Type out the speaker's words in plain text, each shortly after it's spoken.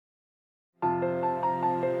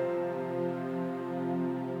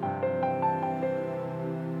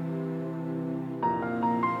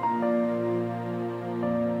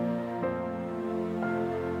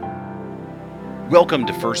Welcome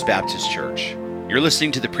to First Baptist Church. You're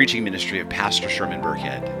listening to the preaching ministry of Pastor Sherman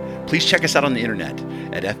Burkhead. Please check us out on the internet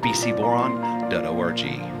at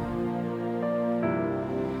fbcboron.org.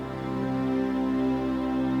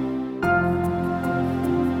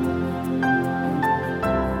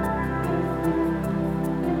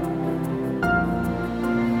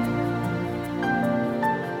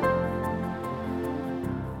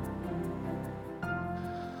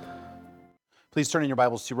 Please turn in your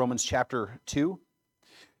Bibles to Romans chapter 2.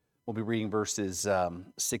 We'll be reading verses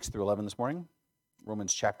 6 through 11 this morning.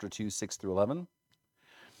 Romans chapter 2, 6 through 11.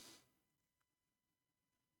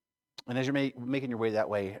 And as you're making your way that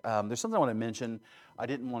way, there's something I want to mention. I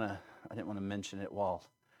didn't want to mention it while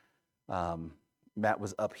Matt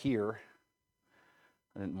was up here.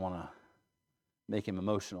 I didn't want to make him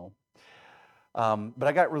emotional. But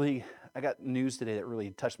I got news today that really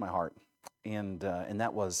touched my heart, and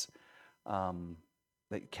that was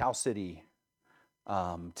that Cal City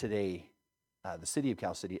today, the city of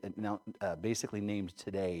Cal City, basically named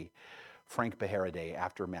today Frank Behera Day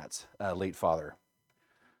after Matt's late father.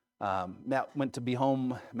 Matt went to be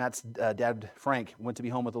home. Matt's dad, Frank, went to be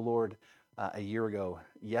home with the Lord a year ago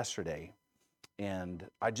yesterday, and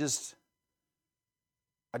I just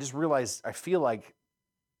realized I feel like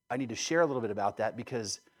I need to share a little bit about that,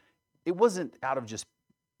 because it wasn't out of just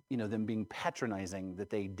them being patronizing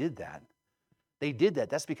that they did that. They did that.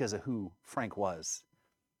 That's because of who Frank was.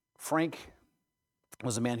 Frank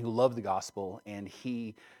was a man who loved the gospel, and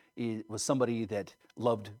he was somebody that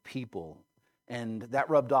loved people, and that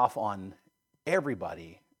rubbed off on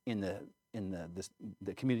everybody in the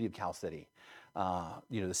community of Cal City.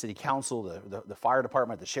 The city council, the fire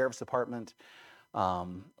department, the sheriff's department,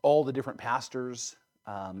 all the different pastors.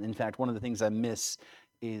 In fact, one of the things I miss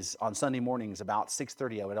is on Sunday mornings about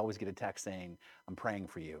 6:30, I would always get a text saying, "I'm praying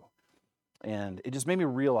for you." And it just made me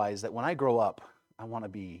realize that when I grow up, I want to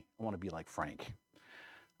be like Frank.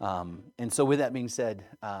 And so with that being said,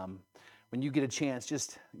 when you get a chance,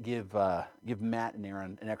 just give Matt and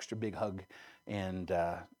Aaron an extra big hug, and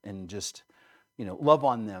just love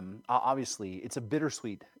on them. Obviously, it's a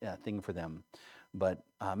bittersweet thing for them, but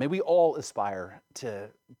may we all aspire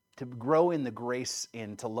to grow in the grace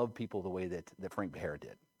and to love people the way that Frank Behera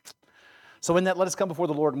did. So in that, let us come before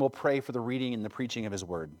the Lord, and we'll pray for the reading and the preaching of His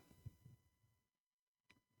Word.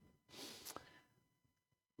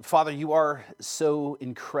 Father, you are so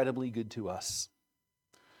incredibly good to us.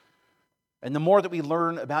 And the more that we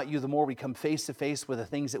learn about you, the more we come face to face with the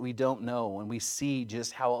things that we don't know, and we see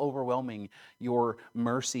just how overwhelming your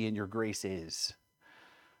mercy and your grace is.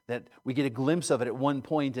 That we get a glimpse of it at one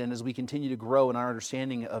point, and as we continue to grow in our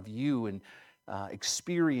understanding of you and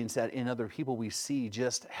experience that in other people, we see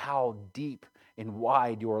just how deep and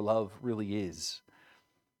wide your love really is.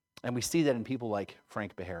 And we see that in people like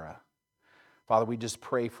Frank Behera. Father, we just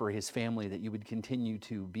pray for his family, that you would continue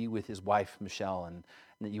to be with his wife, Michelle, and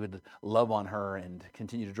that you would love on her and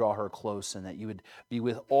continue to draw her close, and that you would be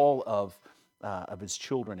with all of his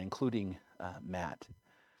children, including Matt.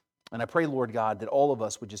 And I pray, Lord God, that all of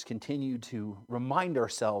us would just continue to remind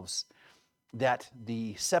ourselves that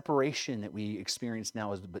the separation that we experience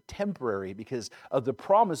now is but temporary because of the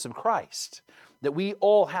promise of Christ, that we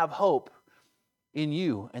all have hope in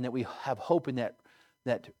you, and that we have hope in that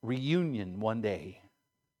reunion one day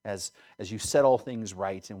as you set all things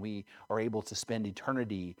right, and we are able to spend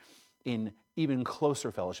eternity in even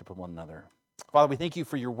closer fellowship with one another. Father, we thank you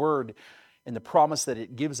for your word and the promise that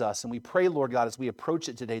it gives us. And we pray, Lord God, as we approach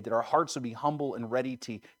it today, that our hearts would be humble and ready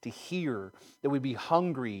to hear, that we'd be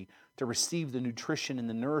hungry to receive the nutrition and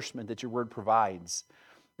the nourishment that your word provides.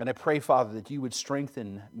 And I pray, Father, that you would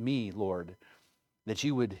strengthen me, Lord, that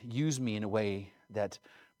you would use me in a way that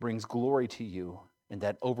brings glory to you and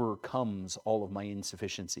that overcomes all of my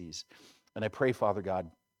insufficiencies. And I pray, Father God,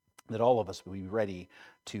 that all of us will be ready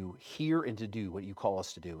to hear and to do what you call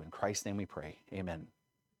us to do. In Christ's name we pray. Amen.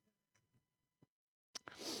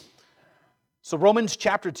 So Romans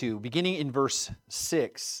chapter 2, beginning in verse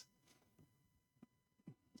 6,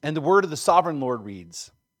 and the word of the sovereign Lord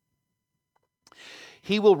reads,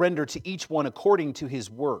 "He will render to each one according to his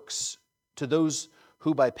works, to those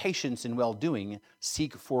who by patience and well-doing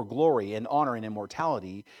seek for glory and honor and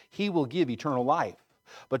immortality, he will give eternal life.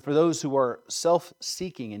 But for those who are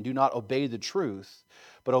self-seeking and do not obey the truth,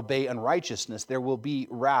 but obey unrighteousness, there will be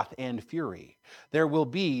wrath and fury. There will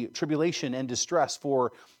be tribulation and distress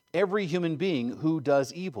for every human being who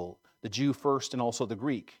does evil, the Jew first and also the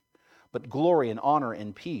Greek. But glory and honor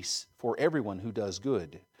and peace for everyone who does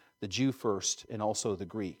good, the Jew first and also the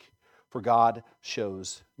Greek. For God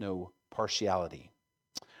shows no partiality."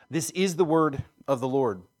 This is the word of the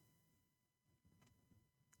Lord.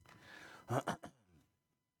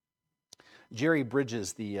 Jerry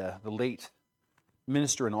Bridges, the late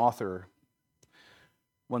minister and author,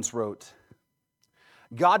 once wrote,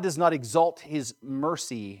 "God does not exalt his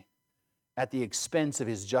mercy at the expense of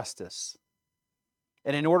his justice.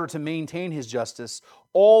 And in order to maintain his justice,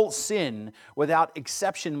 all sin without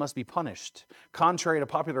exception must be punished. Contrary to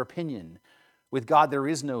popular opinion, with God there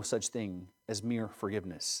is no such thing as mere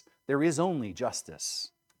forgiveness. There is only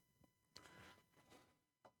justice."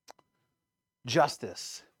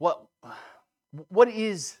 Justice. What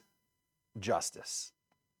is justice?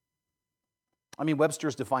 I mean,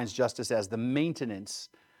 Webster's defines justice as the maintenance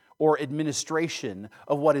or administration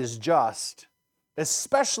of what is just,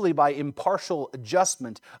 especially by impartial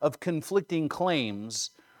adjustment of conflicting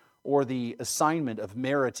claims or the assignment of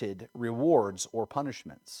merited rewards or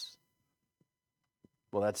punishments.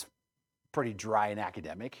 Well, that's pretty dry and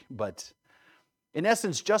academic, but in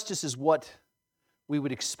essence, justice is what we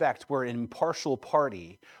would expect where an impartial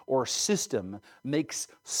party or system makes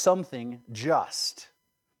something just.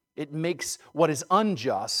 It makes what is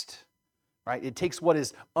unjust, right? It takes what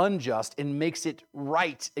is unjust and makes it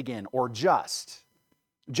right again or just.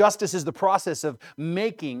 Justice is the process of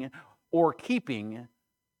making or keeping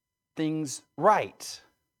things right.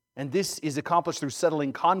 And this is accomplished through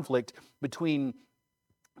settling conflict between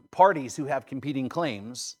parties who have competing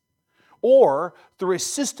claims, or through a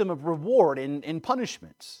system of reward and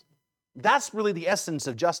punishment. That's really the essence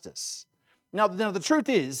of justice. Now, the truth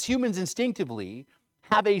is, humans instinctively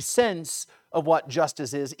have a sense of what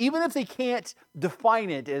justice is, even if they can't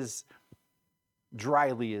define it as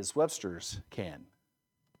dryly as Webster's can.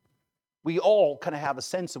 We all kind of have a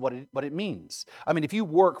sense of what it means. I mean, if you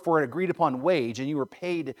work for an agreed upon wage and you are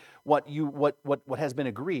paid what has been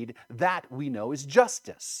agreed, that we know is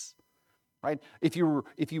justice. Right? If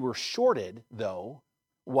you were shorted, though,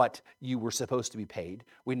 what you were supposed to be paid,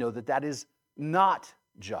 we know that that is not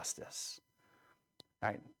justice.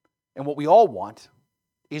 Right? And what we all want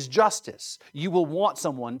is justice. You will want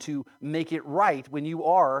someone to make it right when you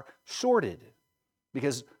are shorted,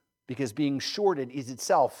 because being shorted is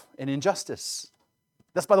itself an injustice.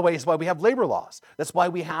 That's, by the way, is why we have labor laws. That's why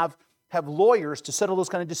we have lawyers to settle those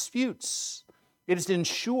kind of disputes. It is to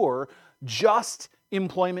ensure just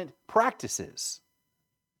employment practices.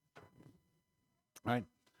 All right?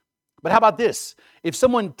 But how about this? If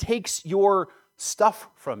someone takes your stuff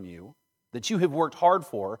from you that you have worked hard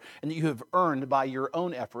for and that you have earned by your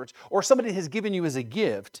own efforts, or somebody has given you as a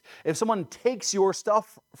gift, if someone takes your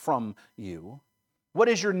stuff from you, what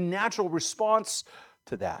is your natural response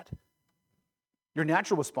to that? Your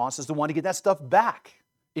natural response is to want to get that stuff back.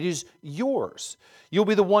 It is yours. You'll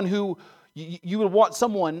be the one who you will want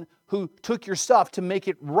someone who took your stuff to make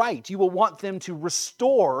it right. You will want them to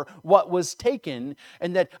restore what was taken,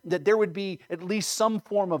 and that there would be at least some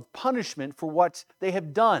form of punishment for what they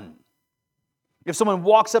have done. If someone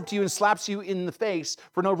walks up to you and slaps you in the face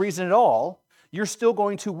for no reason at all, you're still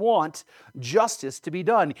going to want justice to be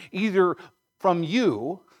done, either from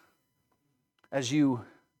you as you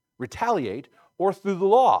retaliate or through the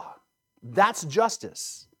law. That's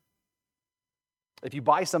justice. If you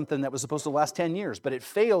buy something that was supposed to last 10 years, but it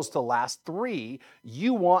fails to last 3,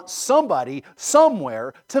 you want somebody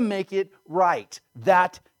somewhere to make it right.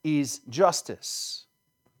 That is justice.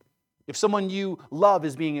 If someone you love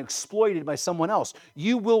is being exploited by someone else,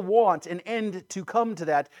 you will want an end to come to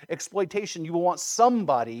that exploitation. You will want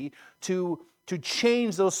somebody to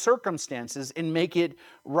change those circumstances and make it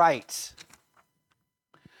right.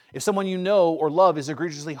 If someone you know or love is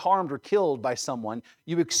egregiously harmed or killed by someone,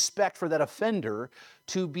 you expect for that offender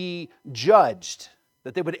to be judged,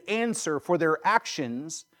 that they would answer for their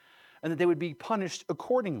actions, and that they would be punished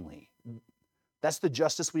accordingly. That's the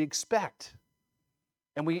justice we expect.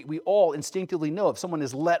 And we all instinctively know if someone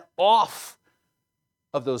is let off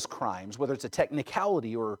of those crimes, whether it's a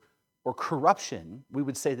technicality or corruption, we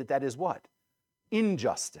would say that that is what?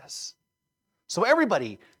 Injustice. So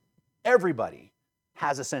everybody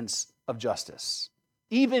has a sense of justice.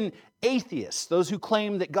 Even atheists, those who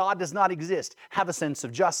claim that God does not exist, have a sense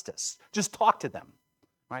of justice. Just talk to them,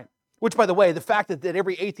 right? Which, by the way, the fact that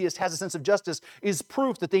every atheist has a sense of justice is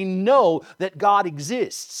proof that they know that God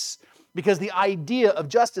exists, because the idea of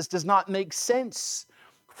justice does not make sense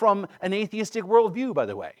from an atheistic worldview, by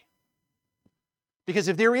the way. Because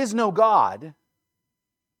if there is no God,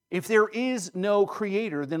 if there is no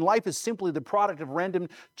creator, then life is simply the product of random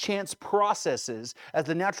chance processes as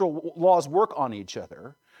the natural laws work on each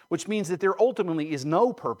other, which means that there ultimately is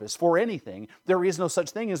no purpose for anything. There is no such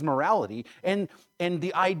thing as morality. And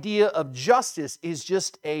the idea of justice is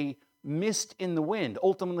just a mist in the wind.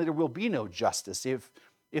 Ultimately, there will be no justice if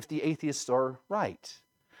the atheists are right.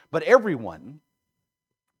 But everyone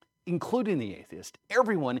including the atheist,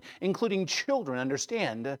 everyone, including children,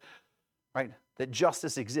 understand, right, that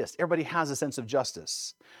justice exists. Everybody has a sense of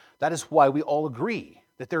justice. That is why we all agree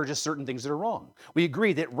that there are just certain things that are wrong. We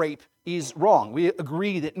agree that rape is wrong. We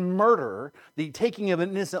agree that murder, the taking of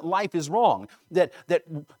an innocent life, is wrong. That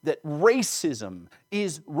racism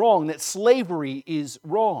is wrong. That slavery is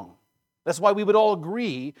wrong. That's why we would all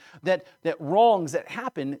agree that wrongs that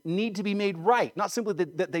happen need to be made right, not simply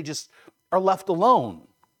that they just are left alone.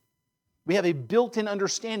 We have a built-in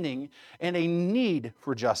understanding and a need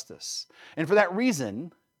for justice. And for that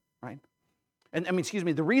reason, right?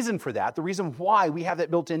 The reason for that, the reason why we have that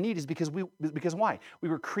built-in need is because why? We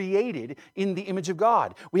were created in the image of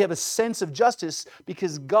God. We have a sense of justice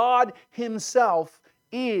because God himself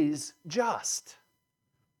is just.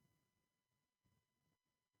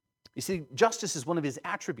 You see, justice is one of his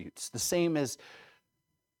attributes, the same as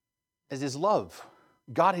his love.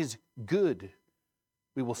 God is good,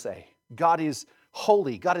 we will say. God is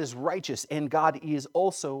holy, God is righteous, and God is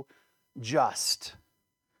also just.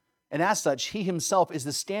 And as such, he himself is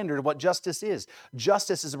the standard of what justice is.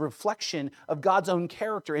 Justice is a reflection of God's own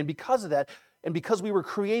character. And because of that, and because we were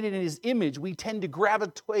created in his image, we tend to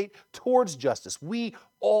gravitate towards justice. We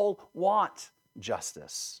all want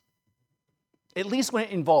justice, at least when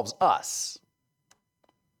it involves us.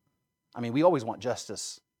 We always want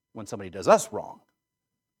justice when somebody does us wrong,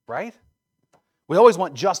 right? We always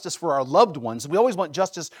want justice for our loved ones. We always want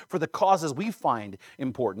justice for the causes we find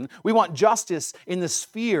important. We want justice in the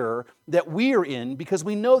sphere that we're in because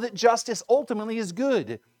we know that justice ultimately is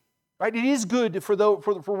good. Right? It is good for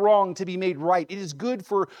wrong to be made right. It is good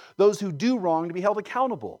for those who do wrong to be held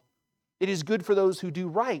accountable. It is good for those who do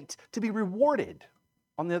right to be rewarded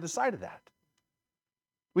on the other side of that.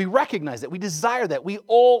 We recognize that. We desire that. We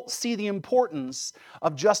all see the importance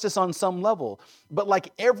of justice on some level. But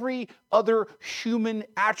like every other human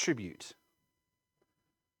attribute,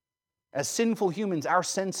 as sinful humans, our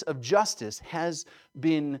sense of justice has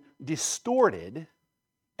been distorted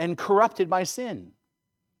and corrupted by sin.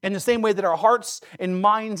 In the same way that our hearts and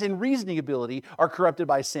minds and reasoning ability are corrupted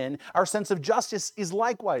by sin, our sense of justice is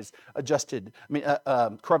likewise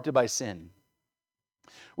corrupted by sin.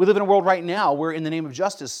 We live in a world right now where, in the name of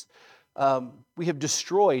justice, we have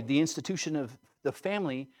destroyed the institution of the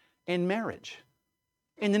family and marriage.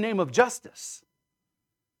 In the name of justice.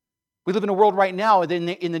 We live in a world right now, in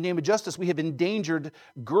the name of justice, we have endangered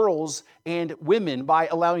girls and women by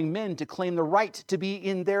allowing men to claim the right to be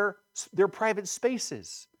in their private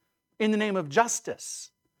spaces. In the name of justice.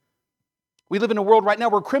 We live in a world right now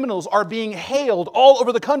where criminals are being hailed all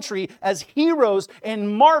over the country as heroes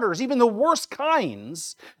and martyrs, even the worst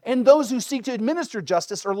kinds, and those who seek to administer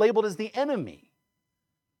justice are labeled as the enemy.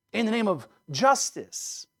 In the name of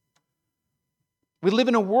justice. We live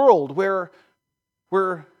in a world where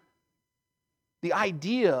the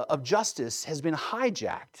idea of justice has been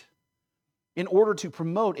hijacked in order to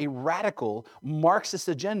promote a radical Marxist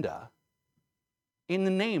agenda in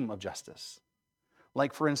the name of justice.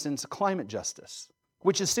 Like, for instance, climate justice,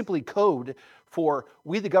 which is simply code for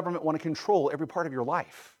we the government want to control every part of your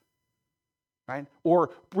life, right?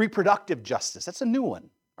 Or reproductive justice, that's a new one,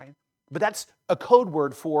 right? But that's a code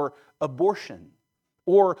word for abortion.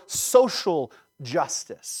 Or social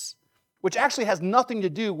justice, which actually has nothing to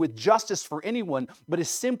do with justice for anyone, but is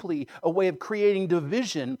simply a way of creating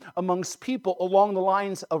division amongst people along the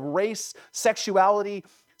lines of race, sexuality,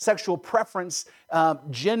 sexual preference,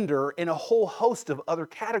 gender, and a whole host of other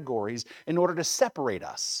categories in order to separate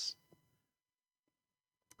us.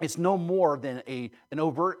 It's no more than an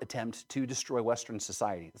overt attempt to destroy Western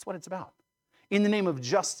society. That's what it's about. In the name of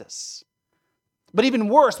justice. But even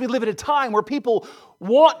worse, we live at a time where people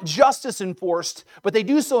want justice enforced, but they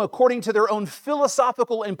do so according to their own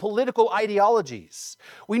philosophical and political ideologies.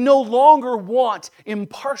 We no longer want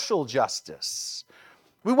impartial justice.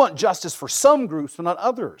 We want justice for some groups, but not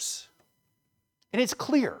others. And it's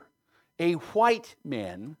clear, a white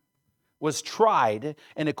man was tried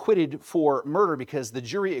and acquitted for murder because the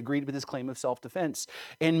jury agreed with his claim of self-defense.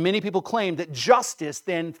 And many people claimed that justice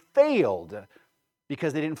then failed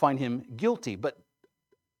because they didn't find him guilty. But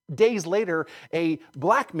days later, a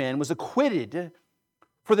black man was acquitted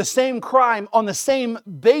for the same crime on the same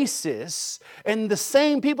basis, and the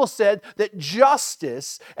same people said that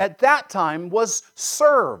justice at that time was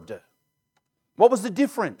served. What was the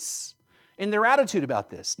difference in their attitude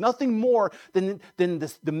about this? Nothing more than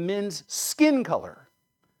the men's skin color.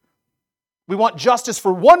 We want justice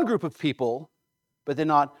for one group of people, but then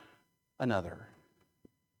not another.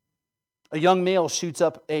 A young male shoots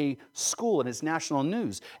up a school and it's national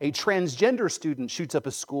news. A transgender student shoots up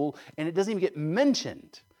a school and it doesn't even get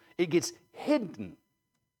mentioned. It gets hidden.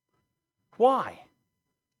 Why?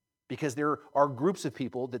 Because there are groups of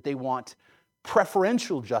people that they want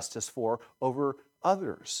preferential justice for over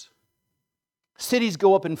others. Cities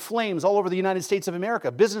go up in flames all over the United States of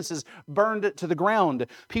America. Businesses burned to the ground.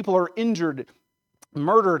 People are injured,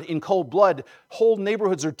 murdered in cold blood. Whole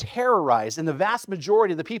neighborhoods are terrorized. And the vast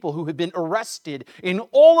majority of the people who have been arrested in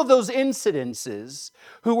all of those incidences,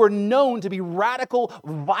 who were known to be radical,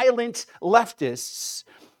 violent leftists,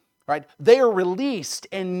 right, they are released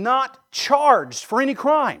and not charged for any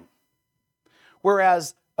crime.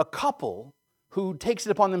 Whereas a couple who takes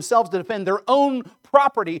it upon themselves to defend their own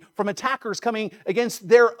property from attackers coming against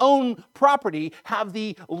their own property have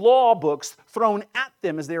the law books thrown at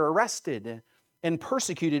them as they're arrested and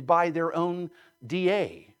persecuted by their own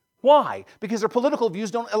DA. Why? Because their political views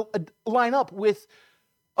don't line up with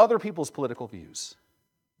other people's political views.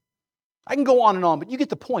 I can go on, but you get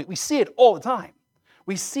the point. We see it all the time.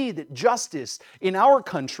 We see that justice in our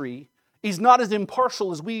country is not as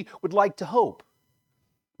impartial as we would like to hope.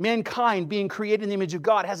 Mankind, being created in the image of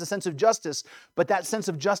God, has a sense of justice, but that sense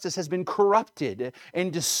of justice has been corrupted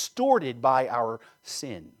and distorted by our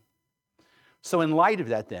sin. So in light of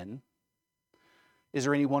that then, is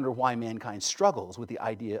there any wonder why mankind struggles with the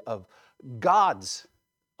idea of God's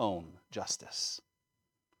own justice?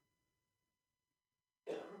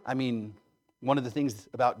 I mean, one of the things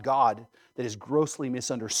about God that is grossly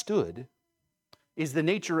misunderstood is the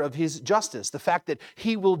nature of his justice, the fact that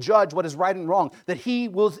he will judge what is right and wrong, that he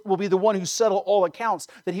will be the one who settle all accounts,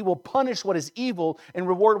 that he will punish what is evil and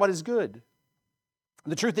reward what is good.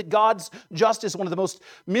 The truth that God's justice is one of the most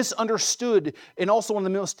misunderstood and also one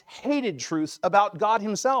of the most hated truths about God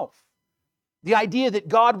himself. The idea that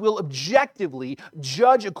God will objectively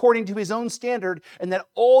judge according to his own standard and that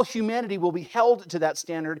all humanity will be held to that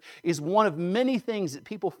standard is one of many things that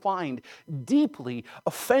people find deeply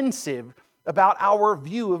offensive about our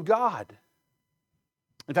view of God.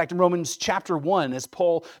 In fact, in Romans chapter 1, as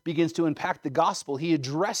Paul begins to unpack the gospel, he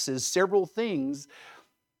addresses several things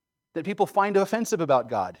that people find offensive about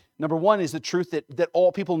God. Number one is the truth that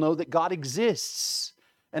all people know that God exists,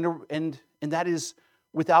 and that is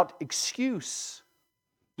without excuse.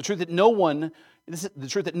 The truth that no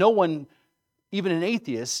one, even an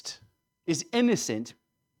atheist, is innocent,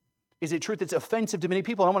 is a truth that's offensive to many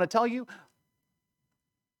people. And I want to tell you,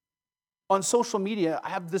 on social media, I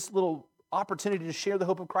have this little opportunity to share the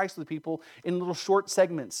hope of Christ with people in little short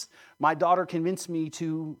segments. My daughter convinced me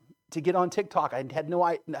to get on TikTok. I had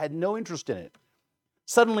no interest in it.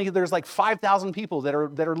 Suddenly, there's like 5,000 people that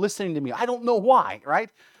are listening to me. I don't know why, right?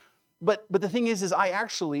 But the thing is I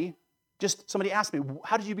actually somebody asked me,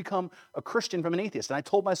 how did you become a Christian from an atheist? And I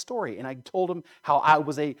told my story, and I told them how I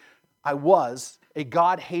was a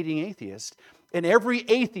God-hating atheist. And every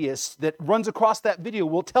atheist that runs across that video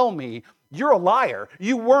will tell me, you're a liar.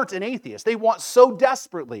 You weren't an atheist. They want so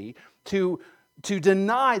desperately to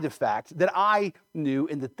deny the fact that I knew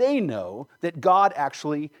and that they know that God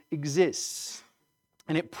actually exists.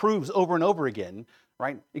 And it proves over and over again,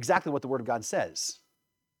 right, exactly what the Word of God says.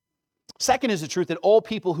 Second is the truth that all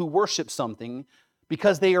people who worship something,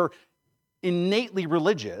 because they are innately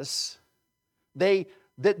religious, they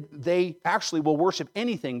actually will worship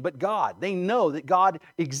anything but God. They know that God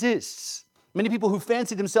exists. Many people who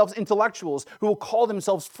fancy themselves intellectuals, who will call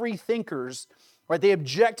themselves free thinkers, right? They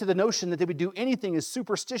object to the notion that they would do anything as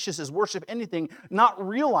superstitious as worship anything, not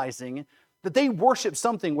realizing that they worship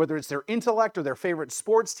something, whether it's their intellect or their favorite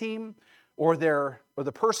sports team or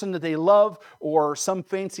the person that they love or some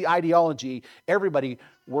fancy ideology. Everybody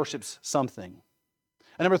worships something.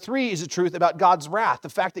 And number three is the truth about God's wrath, the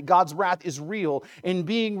fact that God's wrath is real and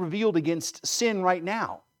being revealed against sin right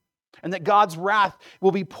now. And that God's wrath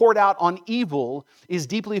will be poured out on evil is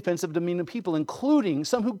deeply offensive to many people, including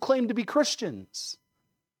some who claim to be Christians.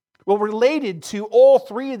 Well, related to all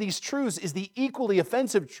three of these truths is the equally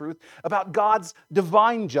offensive truth about God's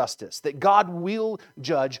divine justice, that God will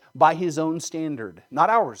judge by his own standard, not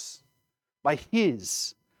ours, by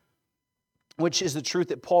his, which is the truth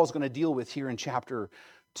that Paul is going to deal with here in chapter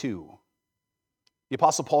 2. The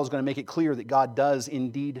Apostle Paul is going to make it clear that God does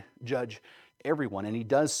indeed judge everyone, and he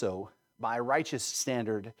does so by a righteous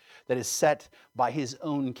standard that is set by his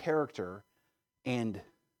own character, and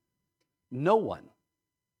no one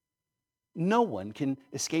can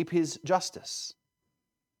escape his justice,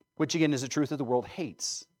 which again is a truth that the world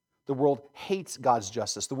hates. The world hates God's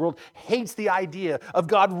justice. The world hates the idea of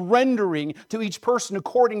God rendering to each person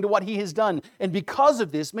according to what he has done. And because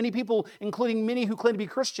of this, many people, including many who claim to be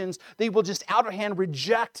Christians, they will just out of hand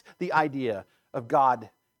reject the idea of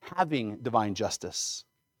God having divine justice.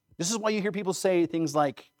 This is why you hear people say things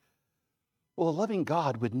like, well, a loving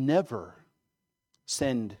God would never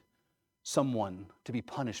send someone to be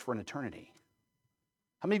punished for an eternity.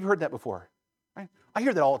 How many of you heard that before? Right? I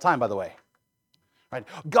hear that all the time, by the way. Right?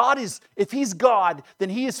 God is, if he's God, then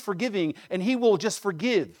he is forgiving and he will just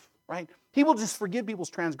forgive, right? He will just forgive people's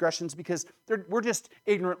transgressions because we're just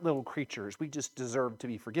ignorant little creatures. We just deserve to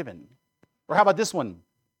be forgiven. Or how about this one?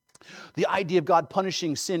 The idea of God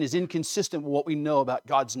punishing sin is inconsistent with what we know about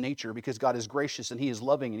God's nature because God is gracious and he is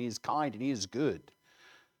loving and he is kind and he is good.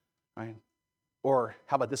 Right? Or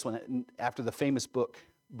how about this one? After the famous book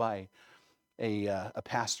by a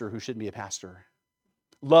pastor who shouldn't be a pastor.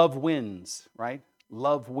 Love wins, right?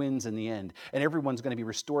 Love wins in the end. And everyone's going to be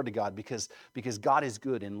restored to God because God is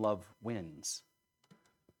good and love wins.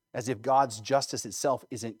 As if God's justice itself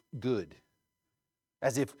isn't good.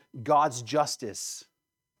 As if God's justice,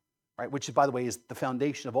 right, which by the way is the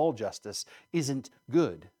foundation of all justice, isn't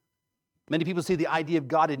good. Many people see the idea of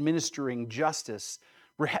God administering justice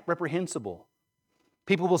reprehensible.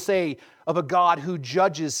 People will say of a God who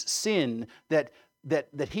judges sin that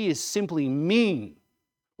he is simply mean.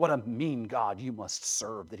 What a mean God you must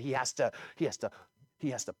serve, that he has to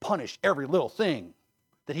punish every little thing,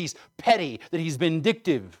 that he's petty, that he's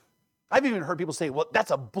vindictive. I've even heard people say, well, that's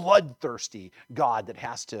a bloodthirsty God that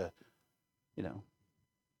has to,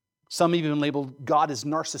 Some even label God as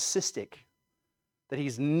narcissistic, that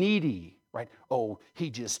he's needy, right? Oh, he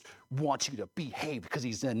just wants you to behave because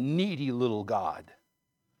he's a needy little God,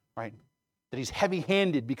 right? That he's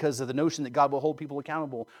heavy-handed because of the notion that God will hold people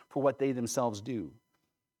accountable for what they themselves do.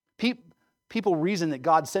 People reason that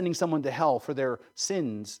God sending someone to hell for their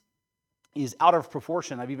sins is out of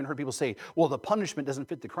proportion. I've even heard people say, well, the punishment doesn't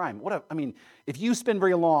fit the crime. If you spend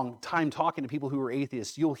very long time talking to people who are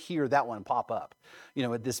atheists, you'll hear that one pop up.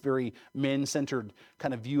 At this very man-centered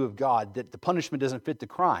kind of view of God, that the punishment doesn't fit the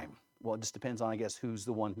crime. Well, it just depends on, I guess, who's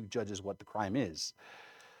the one who judges what the crime is,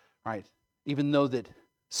 right? Even though that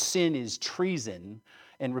sin is treason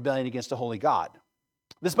and rebellion against a holy God.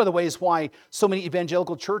 This, by the way, is why so many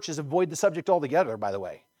evangelical churches avoid the subject altogether, by the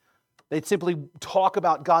way. They simply talk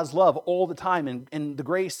about God's love all the time and the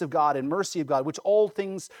grace of God and mercy of God, which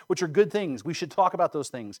are good things. We should talk about those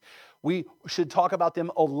things. We should talk about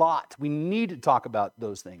them a lot. We need to talk about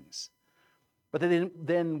those things. But they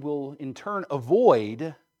then will, in turn,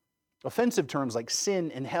 avoid offensive terms like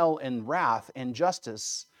sin and hell and wrath and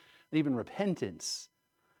justice and even repentance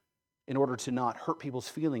in order to not hurt people's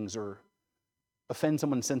feelings or offend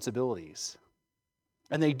someone's sensibilities.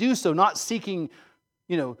 And they do so not seeking,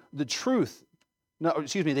 the truth.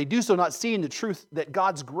 They do so not seeing the truth that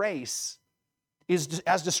God's grace is,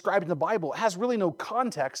 as described in the Bible, has really no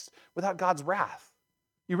context without God's wrath.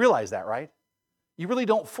 You realize that, right? You really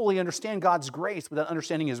don't fully understand God's grace without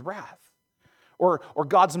understanding his wrath. Or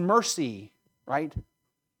God's mercy, right?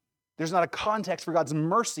 There's not a context for God's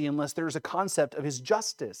mercy unless there's a concept of his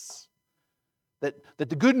justice. That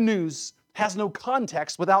the good news has no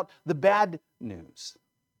context without the bad news.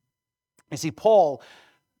 You see,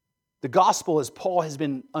 the gospel, as Paul has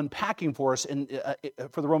been unpacking for us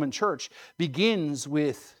for the Roman church, begins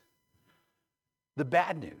with the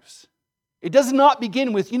bad news. It does not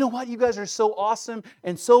begin with, you know what, you guys are so awesome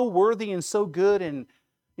and so worthy and so good, and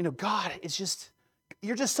God,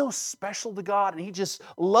 you're just so special to God, and he just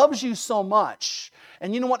loves you so much.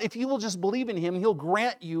 And you know what? If you will just believe in him, he'll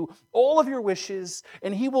grant you all of your wishes,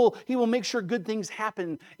 and he will make sure good things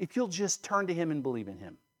happen if you'll just turn to him and believe in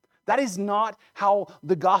him. That is not how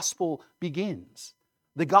the gospel begins.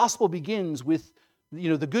 The gospel begins with,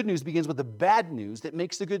 the good news begins with the bad news that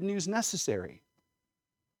makes the good news necessary.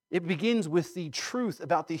 It begins with the truth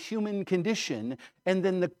about the human condition and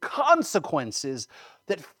then the consequences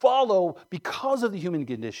that follow because of the human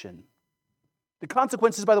condition. The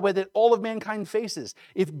consequences, by the way, that all of mankind faces.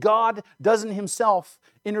 If God doesn't himself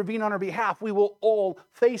intervene on our behalf, we will all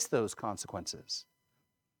face those consequences.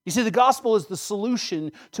 You see, the gospel is the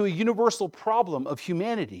solution to a universal problem of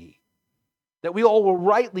humanity, that we all will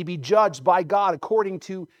rightly be judged by God according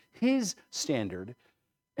to his standard.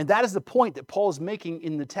 And that is the point that Paul is making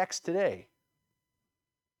in the text today.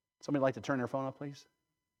 Somebody like to turn their phone off, please?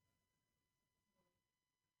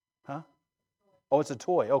 Huh? Oh, it's a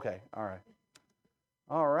toy. Okay. All right.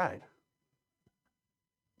 All right.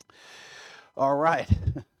 All right.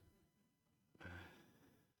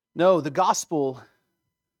 No, the gospel,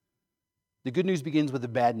 the good news begins with the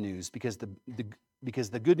bad news because the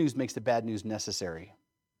good news makes the bad news necessary.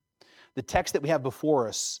 The text that we have before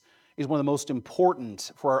us is one of the most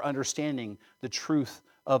important for our understanding the truth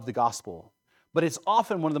of the gospel. But it's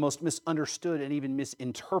often one of the most misunderstood and even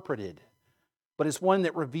misinterpreted. But it's one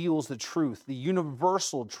that reveals the truth, the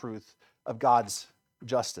universal truth of God's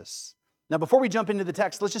justice. Now, before we jump into the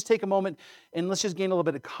text, let's just take a moment and let's just gain a little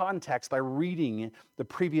bit of context by reading the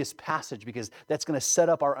previous passage, because that's going to set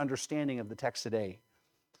up our understanding of the text today.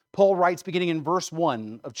 Paul writes, beginning in verse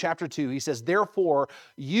 1 of chapter 2, he says, "Therefore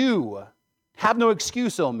you have no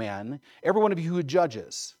excuse, O man, every one of you who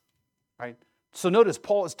judges." Right? So notice,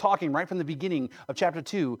 Paul is talking right from the beginning of chapter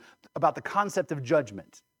 2 about the concept of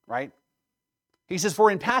judgment, right? He says,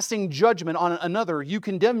 "For in passing judgment on another, you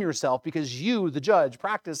condemn yourself, because you, the judge,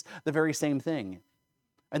 practice the very same thing."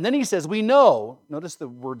 And then he says, "We know," notice the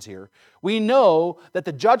words here, "we know that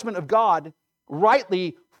the judgment of God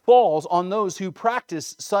rightly falls on those who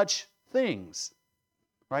practice such things."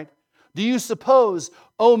 Right? "Do you suppose,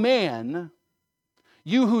 O man,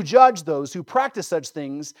 you who judge those who practice such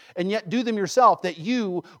things and yet do them yourself, that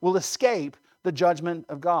you will escape the judgment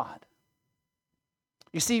of God?"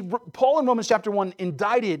 You see, Paul in Romans chapter 1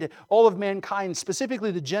 indicted all of mankind,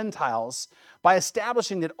 specifically the Gentiles, by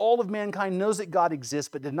establishing that all of mankind knows that God exists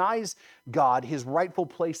but denies God his rightful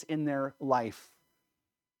place in their life.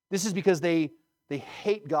 This is because they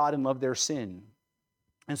hate God and love their sin.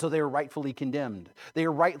 And so they are rightfully condemned. They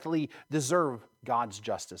rightfully deserve God's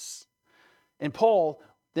justice. And Paul,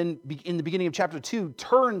 then in the beginning of chapter 2,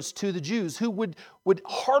 turns to the Jews who would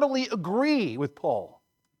heartily agree with Paul.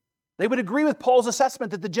 They would agree with Paul's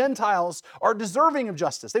assessment that the Gentiles are deserving of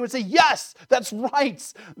justice. They would say, yes, that's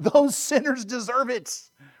right. Those sinners deserve it.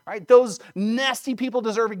 Right? Those nasty people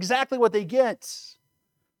deserve exactly what they get.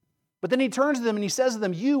 But then he turns to them and he says to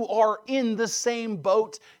them, you are in the same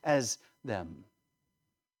boat as them.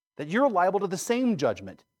 That you're liable to the same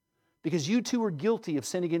judgment, because you too are guilty of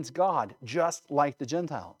sin against God, just like the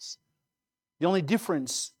Gentiles. The only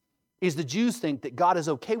difference is the Jews think that God is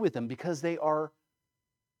okay with them because they are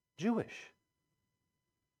Jewish.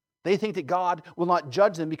 They think that God will not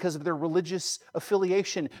judge them because of their religious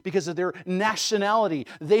affiliation, because of their nationality.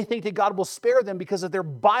 They think that God will spare them because of their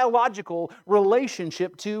biological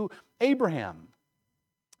relationship to Abraham.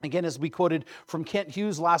 Again, as we quoted from Kent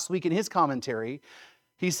Hughes last week in his commentary,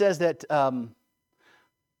 he says that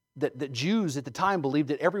that Jews at the time believed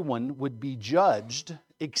that everyone would be judged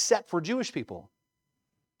except for Jewish people.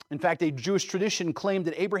 In fact, a Jewish tradition claimed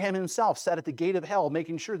that Abraham himself sat at the gate of hell,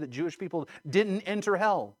 making sure that Jewish people didn't enter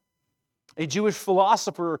hell. A Jewish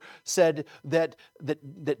philosopher said that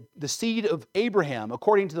the seed of Abraham,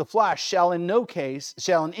 according to the flesh, shall in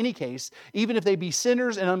any case, even if they be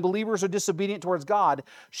sinners and unbelievers or disobedient towards God,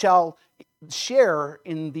 shall share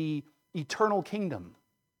in the eternal kingdom.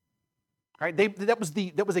 Right?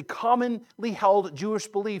 That was a commonly held Jewish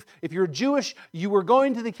belief. If you're Jewish, you were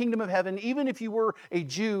going to the kingdom of heaven, even if you were a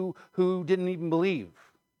Jew who didn't even believe.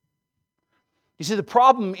 You see, the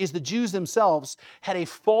problem is the Jews themselves had a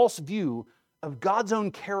false view of God's own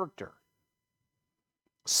character,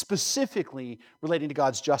 specifically relating to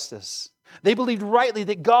God's justice. They believed rightly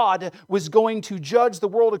that God was going to judge the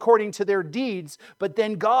world according to their deeds, but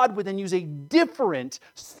then God would then use a different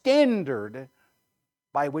standard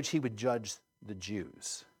by which he would judge the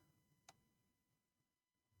Jews.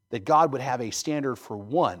 That God would have a standard for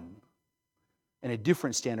one and a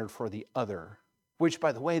different standard for the other, which,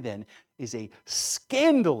 by the way, then, is a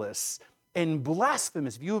scandalous and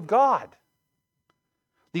blasphemous view of God.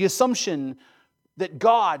 The assumption that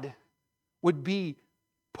God would be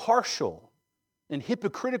partial and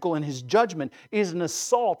hypocritical in his judgment is an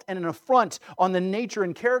assault and an affront on the nature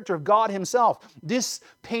and character of God himself. This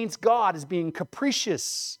paints God as being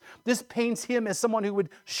capricious. This paints him as someone who would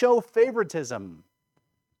show favoritism.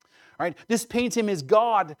 Right? This paints him as a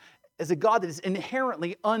God that is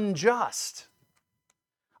inherently unjust.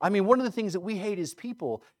 I mean, one of the things that we hate as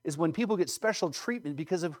people is when people get special treatment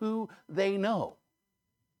because of who they know.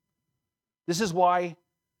 This is why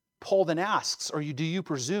Paul then asks, do you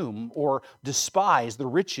presume or despise the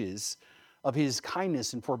riches of his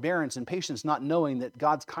kindness and forbearance and patience, not knowing that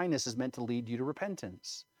God's kindness is meant to lead you to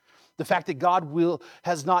repentance? The fact that God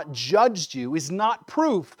has not judged you is not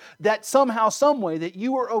proof that somehow, some way, that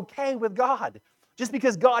you are okay with God. Just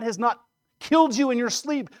because God has not killed you in your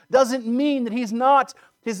sleep doesn't mean that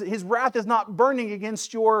his wrath is not burning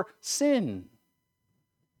against your sin.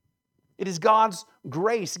 It is God's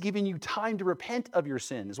grace giving you time to repent of your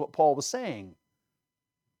sin, is what Paul was saying.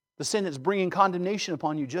 The sin that's bringing condemnation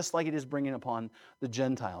upon you, just like it is bringing upon the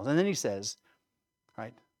Gentiles. And then he says,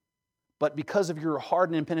 right, but because of your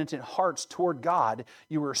hard and impenitent hearts toward God,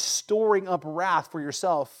 you are storing up wrath for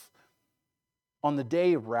yourself on the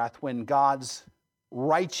day of wrath when God's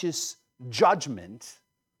righteous judgment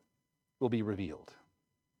will be revealed.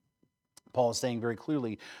 Paul is saying very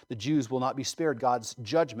clearly the Jews will not be spared God's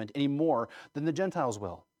judgment any more than the Gentiles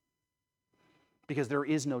will. because there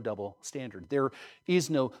is no double standard. There is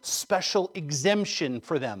no special exemption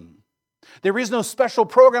for them. There is no special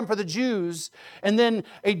program for the Jews and then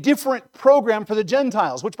a different program for the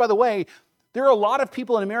Gentiles, which, by the way, there are a lot of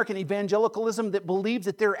people in American evangelicalism that believe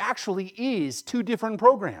that there actually is two different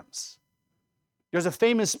programs. There's a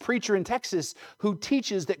famous preacher in Texas who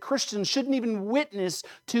teaches that Christians shouldn't even witness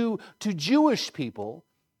to Jewish people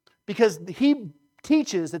because he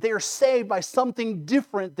teaches that they are saved by something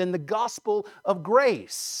different than the gospel of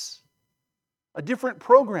grace, a different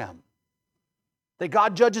program. That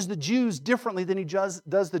God judges the Jews differently than he does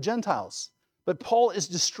the Gentiles. But Paul is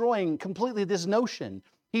destroying completely this notion.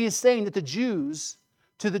 He is saying that the Jews,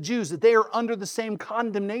 that they are under the same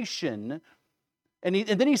condemnation. And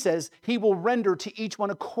then he says, he will render to each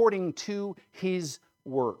one according to his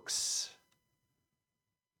works.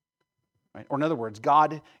 Right? Or in other words,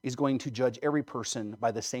 God is going to judge every person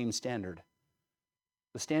by the same standard.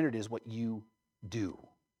 The standard is what you do,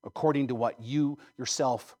 according to what you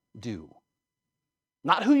yourself do.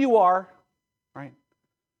 Not who you are, right?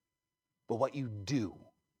 But what you do.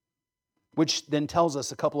 Which then tells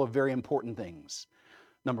us a couple of very important things.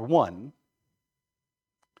 Number one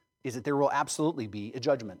is that there will absolutely be a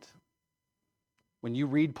judgment. When you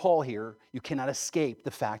read Paul here, you cannot escape the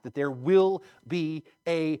fact that there will be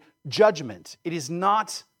a judgment. It is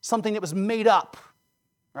not something that was made up,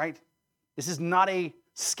 right? This is not a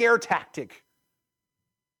scare tactic.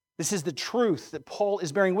 This is the truth that Paul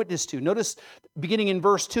is bearing witness to. Notice, beginning in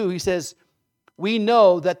verse 2, he says, we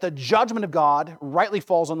know that the judgment of God rightly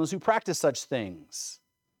falls on those who practice such things.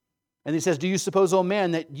 And he says, do you suppose, O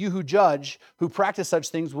man, that you who judge, who practice such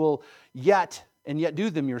things, will yet do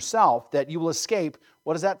them yourself, that you will escape,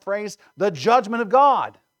 what is that phrase? The judgment of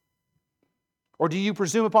God. Or do you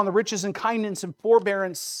presume upon the riches and kindness and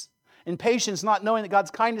forbearance and patience, not knowing that God's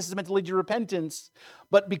kindness is meant to lead you to repentance,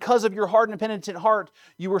 but because of your hard and penitent heart,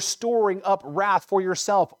 you are storing up wrath for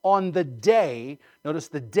yourself on the day, notice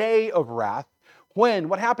the day of wrath, when,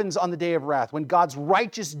 what happens on the day of wrath? When God's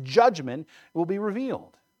righteous judgment will be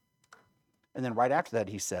revealed. And then right after that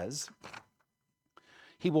he says,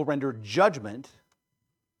 he will render judgment,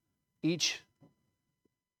 each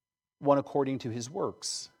one according to his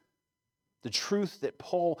works. The truth that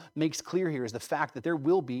Paul makes clear here is the fact that there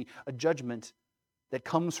will be a judgment that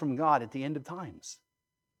comes from God at the end of times.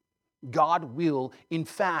 God will, in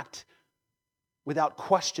fact, without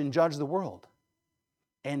question, judge the world.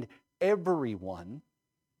 And everyone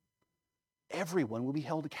will be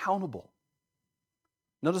held accountable.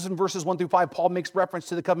 Notice in verses 1 through 5, Paul makes reference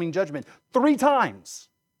to the coming judgment 3 times.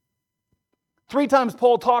 3 times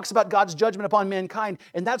Paul talks about God's judgment upon mankind,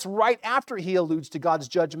 and that's right after he alludes to God's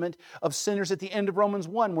judgment of sinners at the end of Romans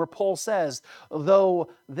 1, where Paul says, though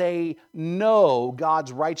they know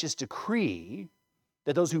God's righteous decree,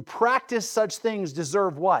 that those who practice such things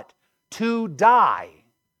deserve what? To die.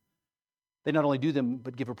 They not only do them,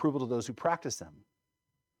 but give approval to those who practice them.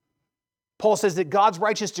 Paul says that God's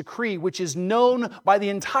righteous decree, which is known by the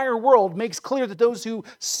entire world, makes clear that those who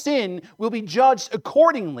sin will be judged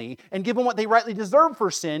accordingly and given what they rightly deserve for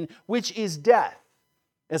sin, which is death.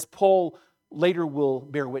 As Paul later will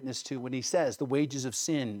bear witness to when he says the wages of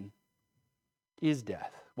sin is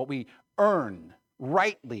death. What we earn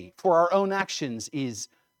rightly for our own actions is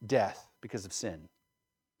death because of sin.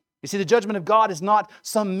 You see, the judgment of God is not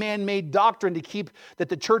some man-made doctrine that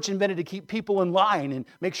the church invented to keep people in line and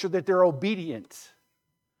make sure that they're obedient.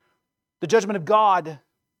 The judgment of God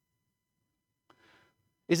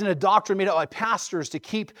isn't a doctrine made up by pastors to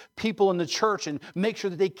keep people in the church and make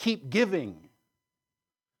sure that they keep giving.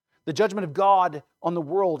 The judgment of God on the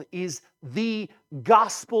world is the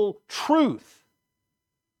gospel truth.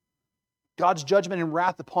 God's judgment and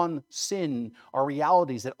wrath upon sin are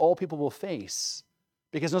realities that all people will face.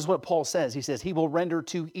 Because notice what Paul says. He says, he will render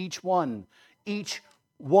to each one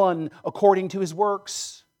according to his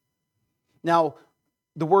works. Now,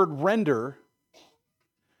 the word render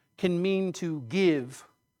can mean to give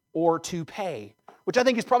or to pay, which I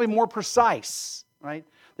think is probably more precise, right?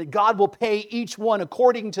 That God will pay each one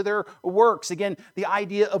according to their works. Again, the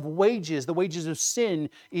idea of wages, the wages of sin,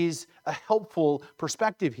 is a helpful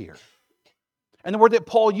perspective here. And the word that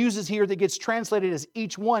Paul uses here that gets translated as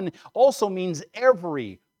each one also means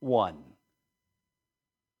everyone.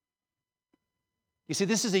 You see,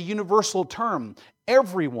 this is a universal term.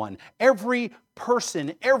 Everyone, every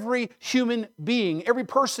person, every human being, every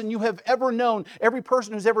person you have ever known, every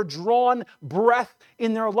person who's ever drawn breath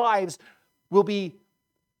in their lives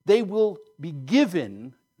they will be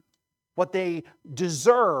given what they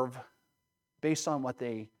deserve based on what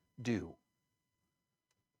they do.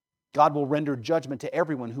 God will render judgment to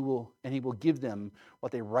everyone and he will give them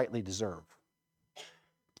what they rightly deserve.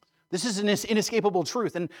 This is an inescapable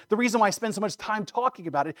truth. And the reason why I spend so much time talking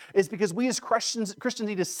about it is because we as Christians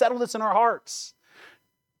need to settle this in our hearts.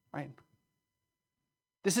 Right?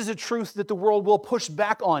 This is a truth that the world will push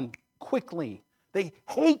back on quickly. They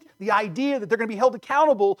hate the idea that they're going to be held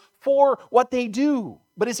accountable for what they do.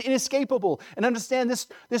 But it's inescapable. And understand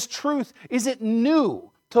this truth isn't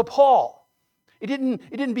new to Paul. It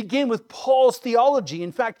didn't begin with Paul's theology.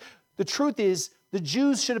 In fact, the truth is the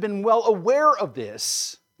Jews should have been well aware of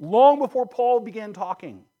this long before Paul began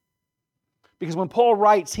talking. Because when Paul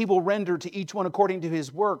writes, he will render to each one according to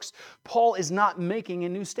his works, Paul is not making a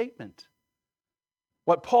new statement.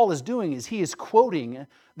 What Paul is doing is he is quoting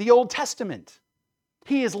the Old Testament.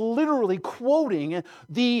 He is literally quoting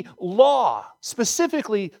the law,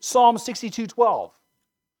 specifically Psalm 62:12.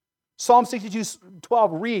 Psalm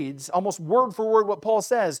 62:12 reads, almost word for word what Paul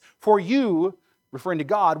says, "For you," referring to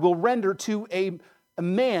God, "will render to a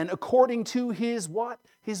man according to his" what?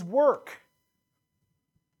 His work.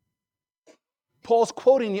 Paul's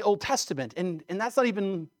quoting the Old Testament, and that's not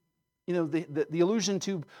even, the allusion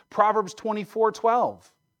to Proverbs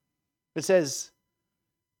 24:12. It says,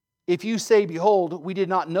 "If you say, 'Behold, we did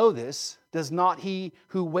not know this,' does not he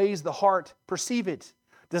who weighs the heart perceive it?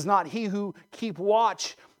 Does not he who keep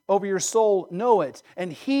watch over your soul know it?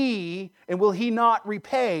 And will he not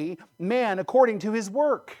repay man according to his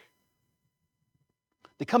work?"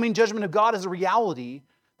 The coming judgment of God is a reality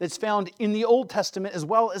that's found in the Old Testament as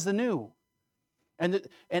well as the New.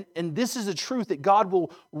 And this is a truth that God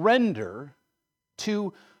will render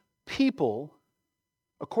to people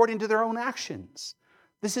according to their own actions.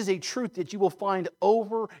 This is a truth that you will find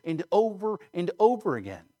over and over and over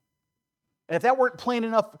again. And if that weren't plain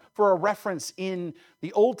enough for a reference in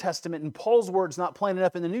the Old Testament and Paul's words not plain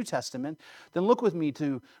enough in the New Testament, then look with me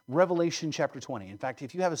to Revelation chapter 20. In fact,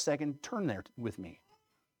 if you have a second, turn there with me.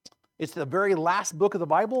 It's the very last book of the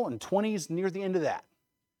Bible, and 20 is near the end of that.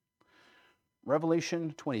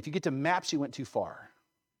 Revelation 20. If you get to maps, you went too far.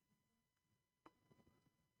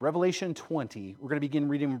 Revelation 20, we're going to begin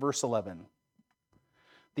reading verse 11.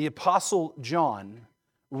 The Apostle John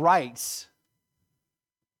writes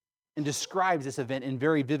and describes this event in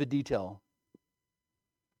very vivid detail.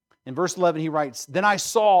 In verse 11, he writes, "Then I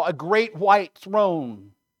saw a great white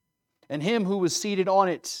throne, and him who was seated on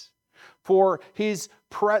it. From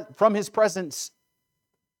his presence,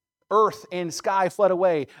 earth and sky fled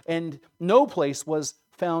away, and no place was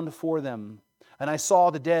found for them. And I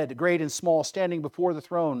saw the dead, great and small, standing before the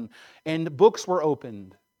throne, and books were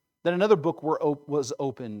opened. Then another book was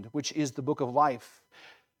opened, which is the book of life."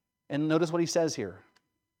 And notice what he says here.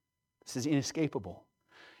 This is inescapable.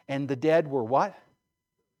 "And the dead were" what?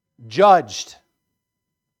 Judged.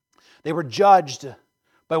 They were judged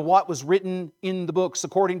by what was written in the books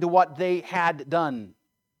according to what they had done.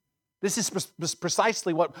 This is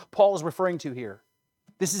precisely what Paul is referring to here.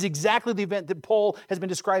 This is exactly the event that Paul has been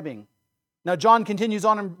describing. Now, John continues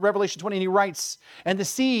on in Revelation 20, and he writes, "And the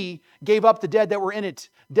sea gave up the dead that were in it.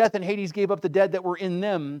 Death and Hades gave up the dead that were in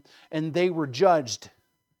them, and they were judged,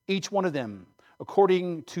 each one of them,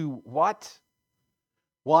 according to" what?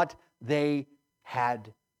 What they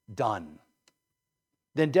had done.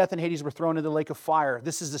 "Then death and Hades were thrown into the lake of fire.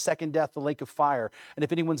 This is the second death, the lake of fire. And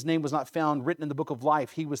if anyone's name was not found written in the book of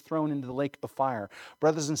life, he was thrown into the lake of fire."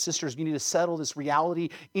 Brothers and sisters, you need to settle this reality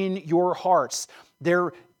in your hearts.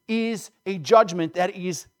 There is a judgment that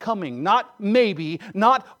is coming. Not maybe,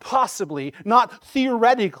 not possibly, not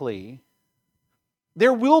theoretically.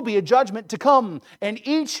 There will be a judgment to come. And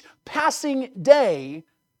each passing day,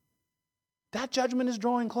 that judgment is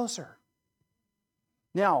drawing closer.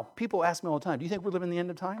 Now, people ask me all the time, "Do you think we're living in the end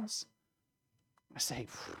of times?" I say,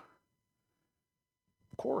 of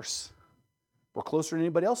course. We're closer than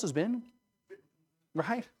anybody else has been.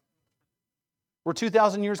 Right? We're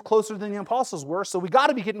 2,000 years closer than the apostles were, so we got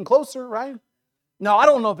to be getting closer, right? Now, I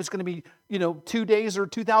don't know if it's going to be, 2 days or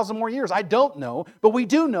 2,000 more years. I don't know. But we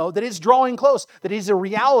do know that it's drawing close, that it's a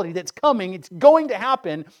reality that's coming. It's going to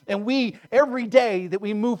happen. And every day that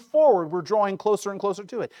we move forward, we're drawing closer and closer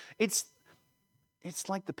to it. It's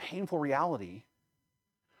like the painful reality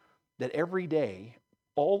that every day,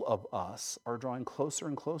 all of us are drawing closer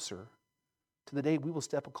and closer to the day we will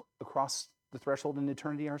step across the threshold in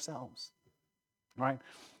eternity ourselves. Right?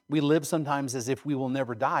 We live sometimes as if we will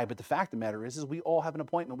never die, but the fact of the matter is we all have an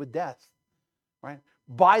appointment with death. Right?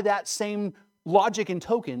 By that same logic and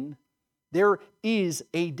token, there is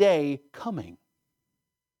a day coming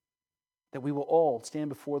that we will all stand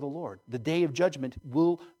before the Lord. The day of judgment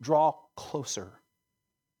will draw closer.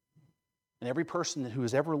 And every person who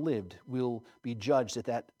has ever lived will be judged at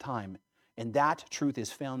that time. And that truth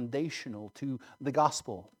is foundational to the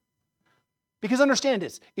gospel. Because understand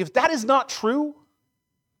this, if that is not true,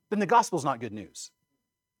 then the gospel is not good news.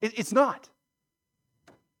 It's not.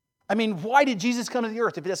 I mean, why did Jesus come to the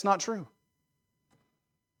earth if that's not true?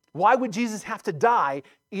 Why would Jesus have to die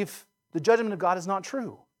if the judgment of God is not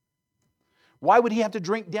true? Why would he have to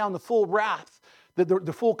drink down the full wrath,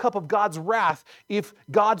 the full cup of God's wrath, if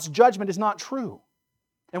God's judgment is not true?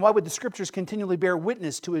 And why would the Scriptures continually bear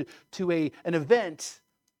witness to an event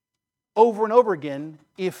over and over again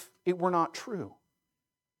if it were not true?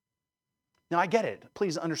 Now, I get it.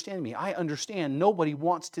 Please understand me. I understand nobody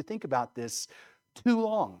wants to think about this too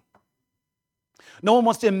long. No one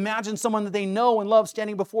wants to imagine someone that they know and love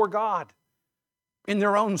standing before God in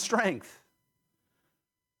their own strength.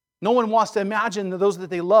 No one wants to imagine those that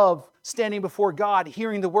they love standing before God,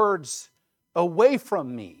 hearing the words, "Away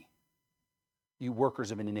from me, you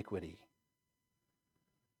workers of iniquity."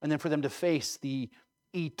 And then for them to face the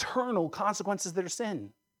eternal consequences of their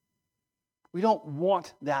sin. We don't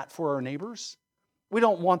want that for our neighbors. We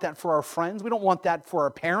don't want that for our friends. We don't want that for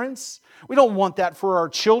our parents. We don't want that for our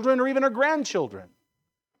children or even our grandchildren.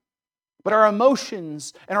 But our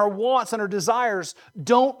emotions and our wants and our desires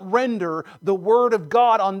don't render the Word of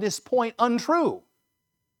God on this point untrue.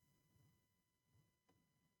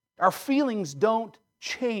 Our feelings don't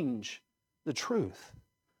change the truth.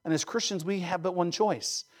 And as Christians, we have but one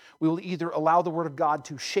choice. We will either allow the Word of God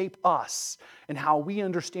to shape us and how we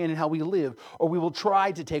understand and how we live, or we will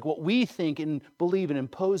try to take what we think and believe and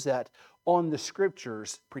impose that on the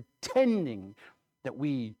Scriptures, pretending that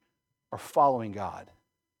we are following God.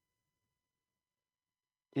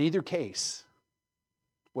 In either case,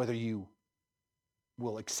 whether you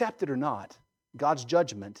will accept it or not, God's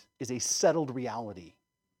judgment is a settled reality.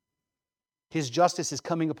 His justice is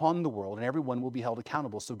coming upon the world, and everyone will be held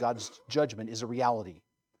accountable, so God's judgment is a reality.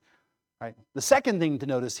 Right? The second thing to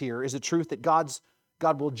notice here is the truth that God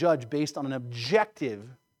will judge based on an objective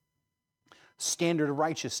standard of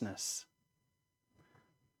righteousness.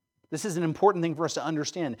 This is an important thing for us to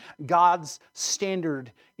understand. God's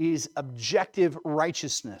standard is objective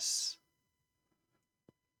righteousness.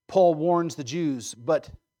 Paul warns the Jews,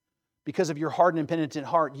 "But because of your hardened and impenitent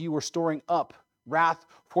heart, you are storing up wrath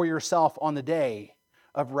for yourself on the day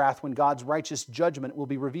of wrath when God's righteous judgment will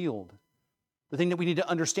be revealed." The thing that we need to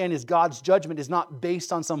understand is God's judgment is not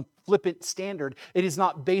based on some flippant standard. It is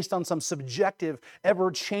not based on some subjective,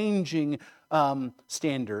 ever-changing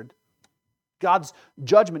standard. God's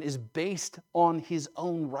judgment is based on His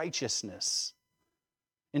own righteousness.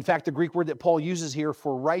 In fact, the Greek word that Paul uses here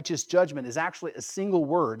for righteous judgment is actually a single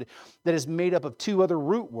word that is made up of two other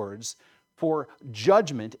root words for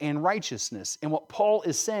judgment and righteousness. And what Paul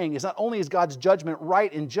is saying is not only is God's judgment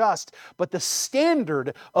right and just, but the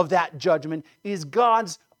standard of that judgment is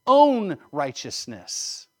God's own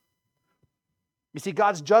righteousness. You see,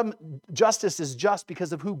 God's justice is just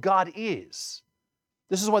because of who God is.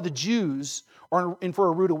 This is why the Jews are in for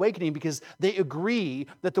a rude awakening, because they agree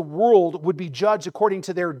that the world would be judged according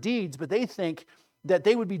to their deeds, but they think that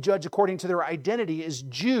they would be judged according to their identity as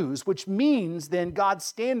Jews, which means then God's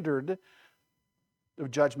standard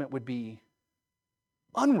of judgment would be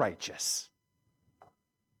unrighteous.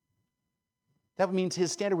 That means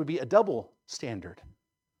His standard would be a double standard.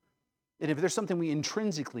 And if there's something we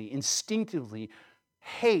intrinsically, instinctively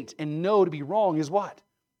hate and know to be wrong, is what?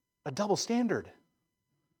 A double standard.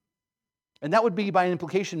 And that would be, by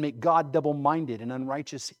implication, make God double-minded and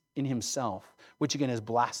unrighteous in Himself, which again is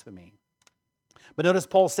blasphemy. But notice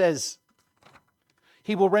Paul says,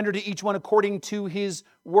 He will render to each one according to his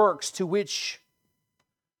works, to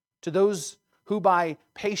those who by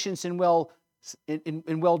patience and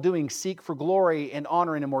well-doing seek for glory and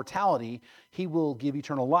honor and immortality, He will give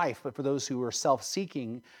eternal life. But for those who are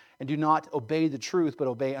self-seeking and do not obey the truth but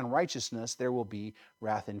obey unrighteousness, there will be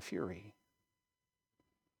wrath and fury.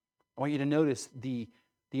 I want you to notice the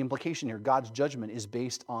implication here. God's judgment is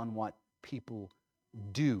based on what people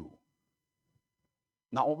do.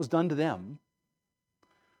 Not what was done to them.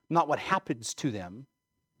 Not what happens to them.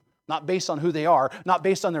 Not based on who they are. Not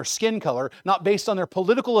based on their skin color. Not based on their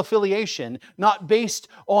political affiliation. Not based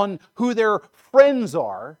on who their friends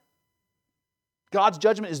are. God's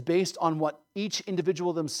judgment is based on what each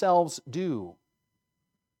individual themselves do.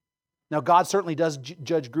 Now, God certainly does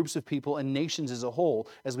judge groups of people and nations as a whole,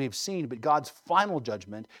 as we have seen, but God's final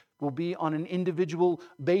judgment will be on an individual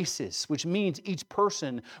basis, which means each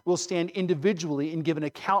person will stand individually and give an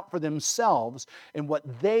account for themselves and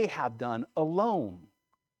what they have done alone.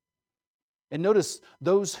 And notice,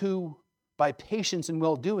 those who, by patience and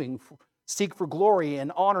well-doing, seek for glory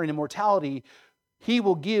and honor and immortality, He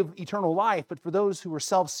will give eternal life. But for those who are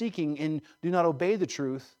self-seeking and do not obey the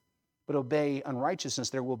truth, but obey unrighteousness,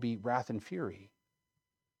 there will be wrath and fury.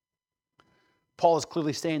 Paul is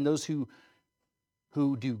clearly saying those who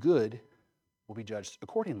do good will be judged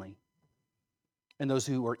accordingly, and those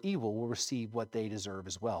who are evil will receive what they deserve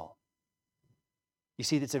as well. You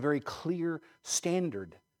see, that's a very clear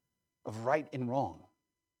standard of right and wrong,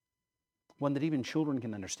 one that even children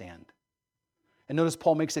can understand. And notice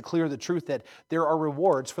Paul makes it clear the truth that there are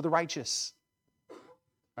rewards for the righteous.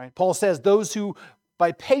 Right? Paul says those who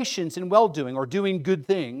by patience and well-doing or doing good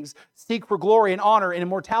things seek for glory and honor and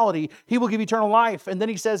immortality, he will give eternal life. And then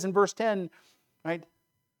he says in verse 10, right,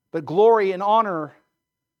 but glory and honor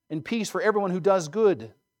and peace for everyone who does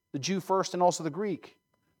good, the Jew first and also the Greek.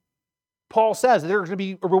 Paul says there are going to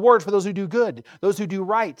be rewards for those who do good, those who do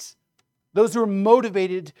right, those who are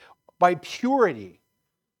motivated by purity.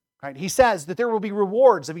 Right? He says that there will be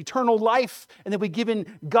rewards of eternal life and they'll be given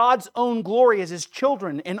God's own glory as His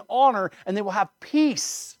children and honor, and they will have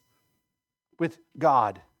peace with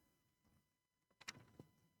God.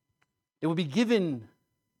 They will be given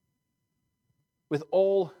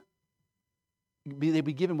they'll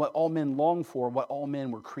be given what all men long for, what all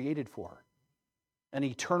men were created for. An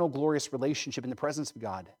eternal glorious relationship in the presence of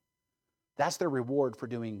God. That's their reward for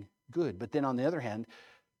doing good. But then on the other hand,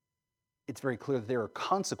 it's very clear that there are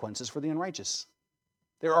consequences for the unrighteous.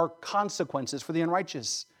 There are consequences for the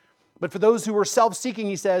unrighteous. But for those who are self-seeking,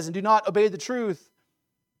 he says, and do not obey the truth,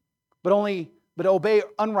 but obey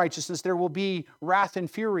unrighteousness, there will be wrath and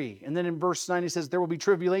fury. And then in verse 9 he says, there will be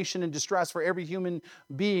tribulation and distress for every human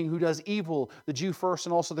being who does evil, the Jew first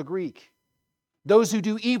and also the Greek. Those who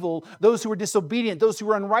do evil, those who are disobedient, those who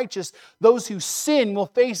are unrighteous, those who sin will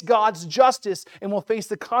face God's justice and will face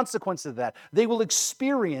the consequences of that. They will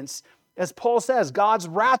experience, as Paul says, God's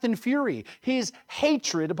wrath and fury, His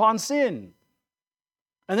hatred upon sin.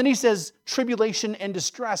 And then he says tribulation and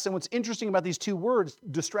distress. And what's interesting about these two words,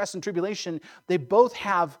 distress and tribulation, they both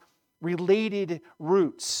have related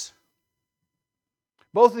roots.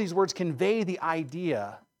 Both of these words convey the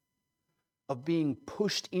idea of being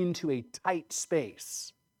pushed into a tight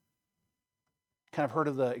space. Kind of heard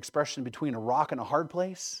of the expression between a rock and a hard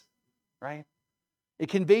place, right? It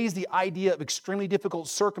conveys the idea of extremely difficult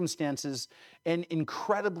circumstances and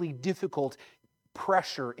incredibly difficult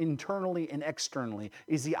pressure internally and externally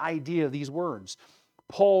is the idea of these words.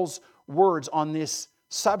 Paul's words on this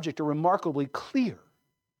subject are remarkably clear.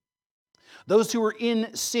 Those who are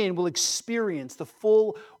in sin will experience the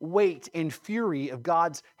full weight and fury of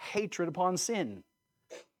God's hatred upon sin.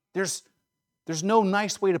 There's no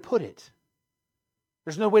nice way to put it.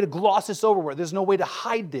 There's no way to gloss this over. There's no way to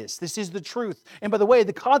hide this. This is the truth. And by the way,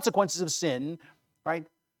 the consequences of sin, right?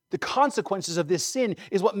 The consequences of this sin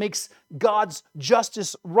is what makes God's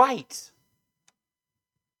justice right.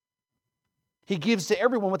 He gives to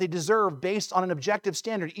everyone what they deserve based on an objective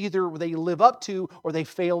standard. Either they live up to or they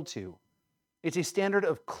fail to. It's a standard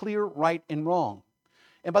of clear right and wrong.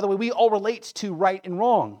 And by the way, we all relate to right and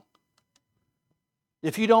wrong.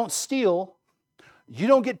 If you don't steal, you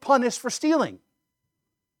don't get punished for stealing.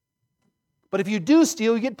 But if you do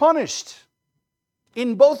steal, you get punished.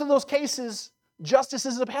 In both of those cases, justice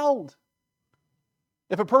is upheld.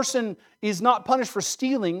 If a person is not punished for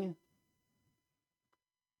stealing,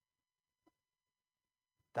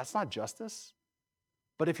 that's not justice.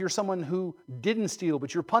 But if you're someone who didn't steal,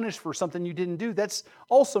 but you're punished for something you didn't do, that's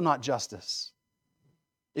also not justice.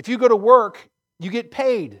 If you go to work, you get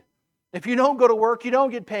paid. If you don't go to work, you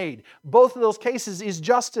don't get paid. Both of those cases is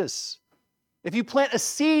justice. If you plant a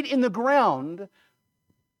seed in the ground,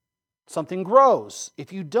 something grows.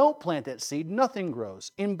 If you don't plant that seed, nothing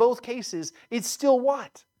grows. In both cases, it's still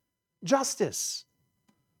what? Justice.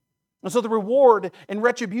 And so the reward and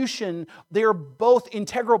retribution, they are both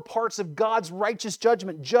integral parts of God's righteous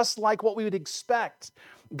judgment, just like what we would expect.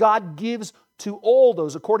 God gives to all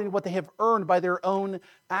those according to what they have earned by their own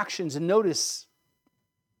actions. And notice,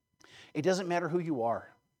 it doesn't matter who you are,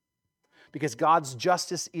 because God's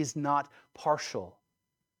justice is not partial.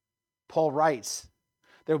 Paul writes,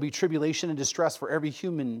 there will be tribulation and distress for every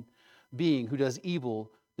human being who does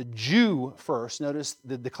evil, the Jew first, notice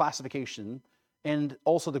the classification, and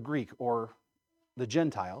also the Greek or the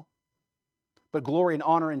Gentile. But glory and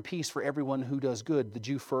honor and peace for everyone who does good, the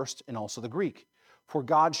Jew first and also the Greek. For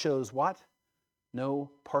God shows what? No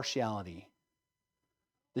partiality.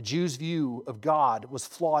 The Jews' view of God was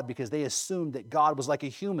flawed because they assumed that God was like a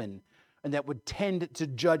human and that would tend to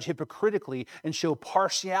judge hypocritically and show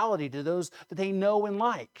partiality to those that they know and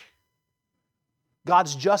like.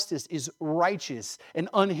 God's justice is righteous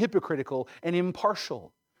and unhypocritical and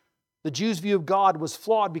impartial. The Jews' view of God was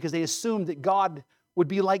flawed because they assumed that God would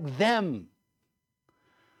be like them.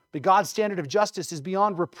 But God's standard of justice is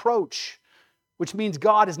beyond reproach, which means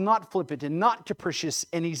God is not flippant and not capricious,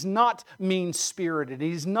 and He's not mean-spirited,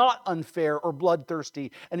 and He's not unfair or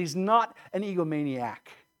bloodthirsty, and He's not an egomaniac.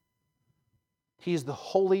 He is the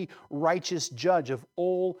holy, righteous judge of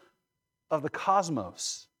all of the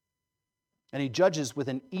cosmos. And He judges with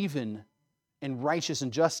an even and righteous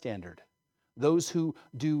and just standard. Those who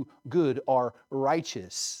do good are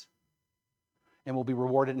righteous and will be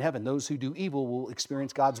rewarded in heaven. Those who do evil will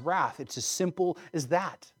experience God's wrath. It's as simple as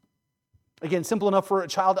that. Again, simple enough for a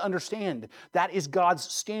child to understand. That is God's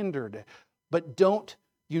standard. But don't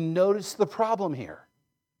you notice the problem here?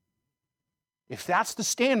 If that's the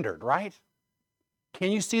standard, right?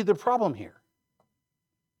 Can you see the problem here?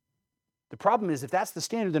 The problem is if that's the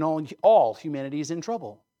standard, then all humanity is in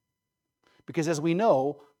trouble. Because as we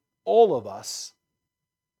know, all of us,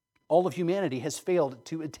 all of humanity has failed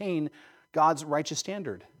to attain God's righteous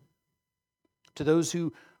standard. To those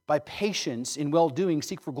who by patience in well-doing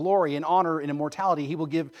seek for glory and honor and immortality, He will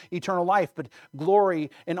give eternal life. But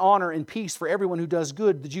glory and honor and peace for everyone who does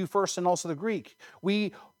good, the Jew first and also the Greek.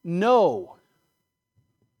 We know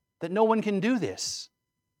that no one can do this.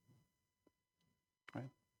 Right?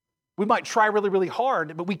 We might try really, really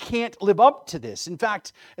hard, but we can't live up to this. In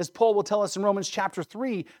fact, as Paul will tell us in Romans chapter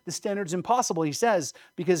 3, the standard's impossible. He says,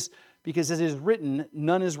 because as it is written,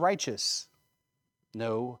 none is righteous.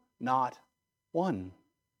 No, not one.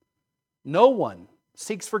 No one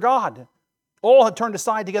seeks for God. All have turned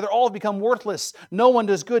aside together. All have become worthless. No one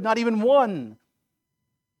does good, not even one.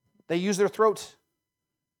 They use their throat.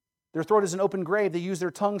 Their throat is an open grave. They use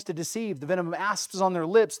their tongues to deceive. The venom of asps is on their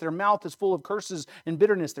lips. Their mouth is full of curses and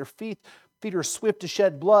bitterness. Their feet are swift to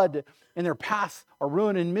shed blood. And their path are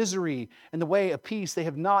ruin and misery. And the way of peace they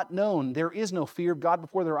have not known. There is no fear of God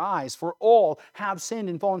before their eyes. For all have sinned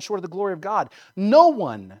and fallen short of the glory of God. No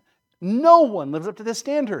one lives up to this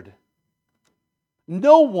standard.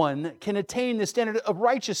 No one can attain the standard of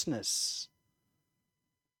righteousness.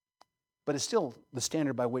 But it's still the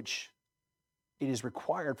standard by which it is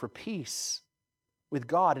required for peace with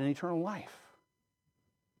God and eternal life.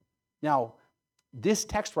 Now, this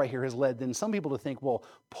text right here has led then some people to think, well,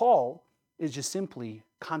 Paul is just simply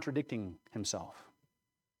contradicting himself.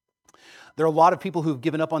 There are a lot of people who've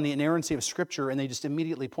given up on the inerrancy of Scripture, and they just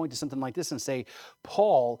immediately point to something like this and say,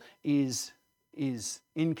 Paul is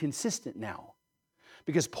inconsistent now.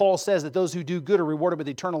 Because Paul says that those who do good are rewarded with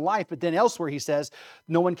eternal life, but then elsewhere he says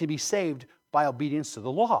no one can be saved by obedience to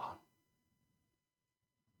the law.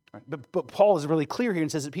 Right? But Paul is really clear here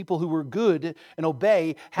and says that people who are good and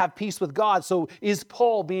obey have peace with God. So is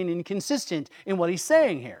Paul being inconsistent in what he's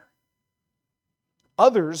saying here?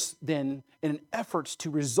 Others then, in an effort to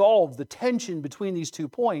resolve the tension between these 2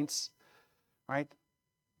 points, right?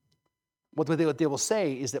 What they will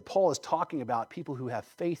say is that Paul is talking about people who have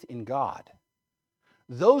faith in God.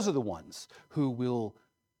 Those are the ones who will,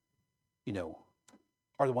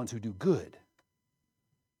 are the ones who do good.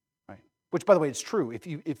 Right? Which, by the way, is true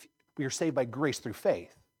if we are saved by grace through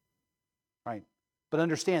faith. Right? But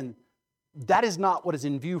understand, that is not what is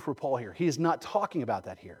in view for Paul here. He is not talking about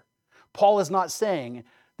that here. Paul is not saying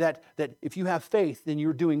that if you have faith, then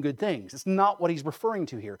you're doing good things. It's not what he's referring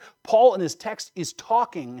to here. Paul in his text is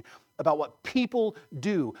talking about what people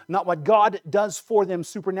do, not what God does for them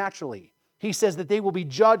supernaturally. He says that they will be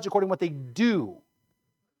judged according to what they do.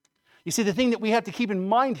 You see, the thing that we have to keep in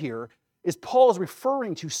mind here is Paul is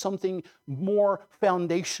referring to something more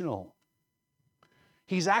foundational.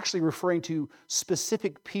 He's actually referring to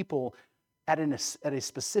specific people at a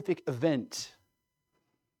specific event.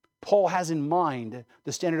 Paul has in mind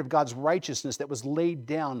the standard of God's righteousness that was laid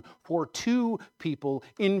down for 2 people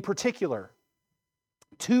in particular.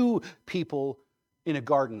 2 people in a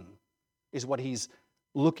garden is what he's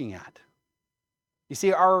looking at. You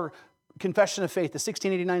see, our confession of faith, the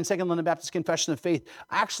 1689 Second London Baptist Confession of Faith,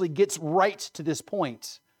 actually gets right to this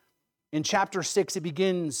point. In chapter 6, it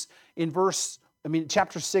begins in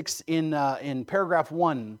chapter 6 in paragraph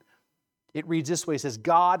 1, it reads this way. It says,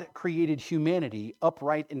 God created humanity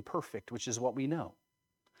upright and perfect, which is what we know.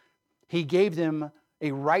 He gave them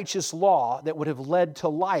a righteous law that would have led to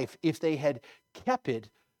life if they had kept it,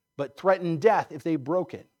 but threatened death if they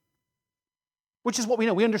broke it. Which is what we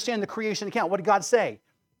know. We understand the creation account. What did God say?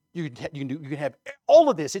 You can have all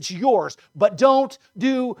of this. It's yours. But don't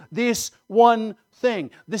do this one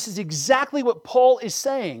thing. This is exactly what Paul is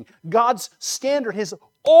saying. God's standard has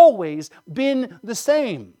always been the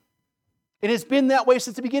same. It has been that way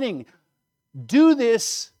since the beginning. Do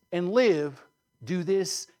this and live. Do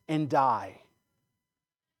this and die.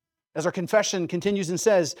 As our confession continues and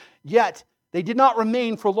says, yet They did not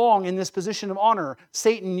remain for long in this position of honor.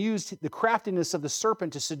 Satan used the craftiness of the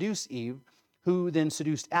serpent to seduce Eve, who then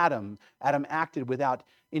seduced Adam. Adam acted without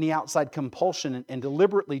any outside compulsion and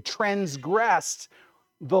deliberately transgressed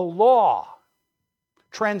the law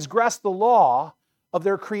of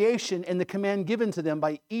their creation and the command given to them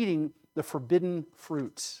by eating the forbidden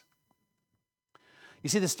fruit. You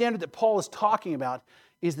see, the standard that Paul is talking about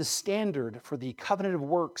is the standard for the covenant of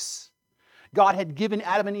works. God had given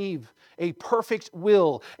Adam and Eve a perfect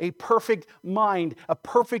will, a perfect mind, a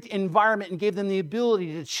perfect environment, and gave them the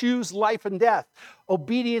ability to choose life and death,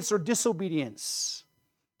 obedience or disobedience,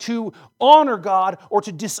 to honor God or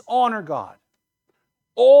to dishonor God.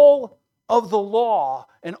 All of the law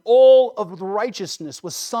and all of the righteousness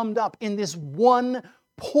was summed up in this one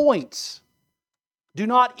point. Do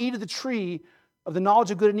not eat of the tree of the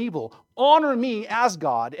knowledge of good and evil. Honor me as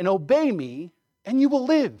God and obey me, and you will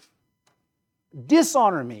live.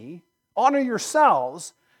 Dishonor me, honor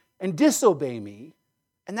yourselves, and disobey me,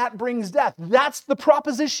 and that brings death. That's the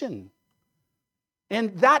proposition.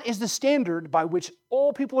 And that is the standard by which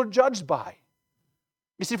all people are judged by.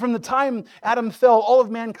 You see, from the time Adam fell, all of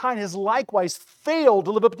mankind has likewise failed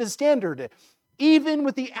to live up to the standard, even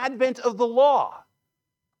with the advent of the law.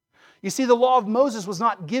 You see, the law of Moses was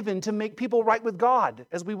not given to make people right with God,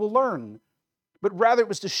 as we will learn, but rather it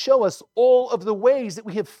was to show us all of the ways that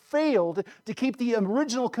we have failed to keep the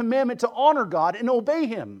original commandment to honor God and obey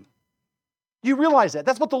Him. You realize that?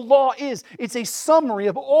 That's what the law is. It's a summary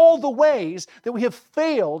of all the ways that we have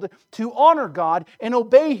failed to honor God and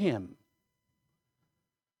obey Him.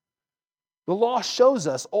 The law shows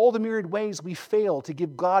us all the myriad ways we fail to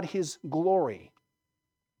give God His glory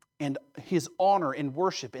and His honor and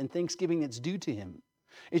worship and thanksgiving that's due to Him.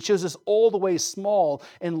 It shows us all the ways, small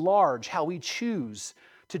and large, how we choose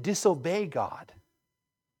to disobey God.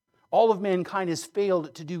 All of mankind has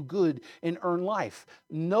failed to do good and earn life.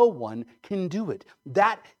 No one can do it.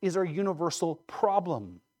 That is our universal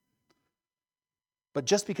problem. But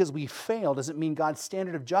just because we fail doesn't mean God's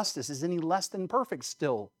standard of justice is any less than perfect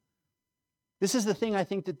still. This is the thing I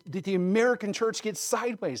think that the American church gets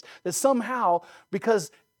sideways. That somehow,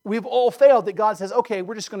 because we've all failed, that God says, okay,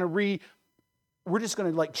 we're going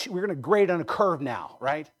to grade on a curve now,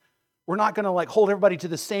 right? We're not going to hold everybody to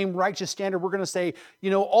the same righteous standard. We're going to say,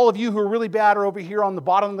 all of you who are really bad are over here on the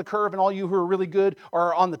bottom of the curve, and all you who are really good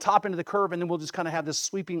are on the top end of the curve, and then we'll just kind of have this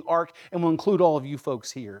sweeping arc, and we'll include all of you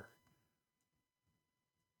folks here.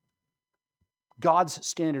 God's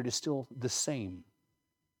standard is still the same.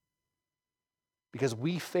 Because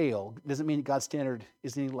we fail doesn't mean that God's standard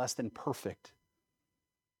is any less than perfect.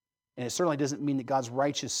 And it certainly doesn't mean that God's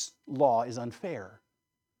righteous law is unfair.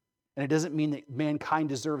 And it doesn't mean that mankind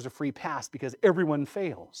deserves a free pass because everyone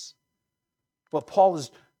fails. What Paul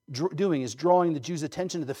is doing is drawing the Jews'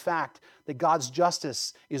 attention to the fact that God's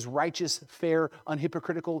justice is righteous, fair,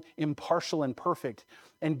 unhypocritical, impartial, and perfect.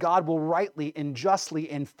 And God will rightly and justly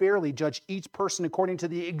and fairly judge each person according to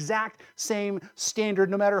the exact same standard,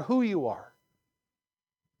 no matter who you are.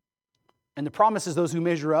 And the promise is those who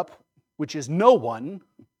measure up, which is no one,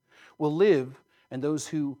 will live, and those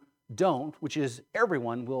who don't, which is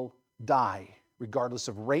everyone, will die, regardless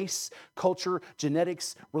of race, culture,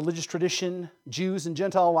 genetics, religious tradition. Jews and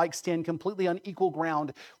Gentile alike stand completely on equal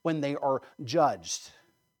ground when they are judged.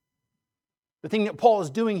 The thing that Paul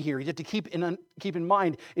is doing here, you have to keep in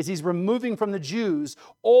mind, is he's removing from the Jews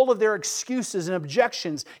all of their excuses and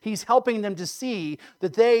objections. He's helping them to see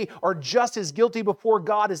that they are just as guilty before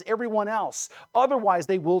God as everyone else. Otherwise,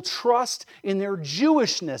 they will trust in their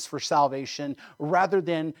Jewishness for salvation rather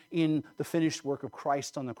than in the finished work of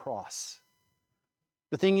Christ on the cross.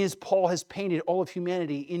 The thing is, Paul has painted all of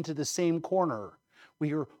humanity into the same corner.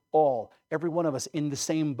 We are all, every one of us, in the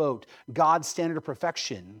same boat. God's standard of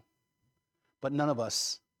perfection, but none of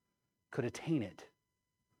us could attain it.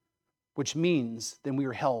 Which means then we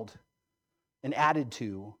are held and added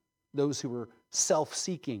to those who were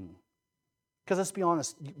self-seeking. Because let's be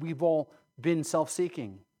honest, we've all been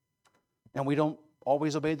self-seeking. And we don't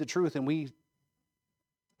always obey the truth, and we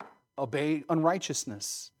obey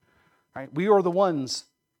unrighteousness. Right? We are the ones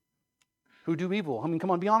who do evil. I mean,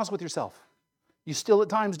 come on, be honest with yourself. You still at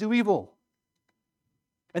times do evil.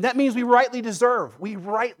 And that means we rightly deserve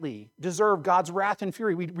God's wrath and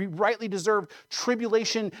fury. We rightly deserve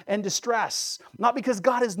tribulation and distress. Not because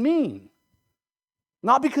God is mean,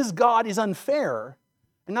 not because God is unfair,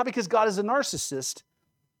 and not because God is a narcissist.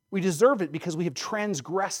 We deserve it because we have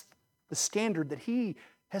transgressed the standard that He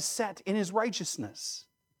has set in His righteousness.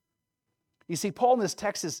 You see, Paul in this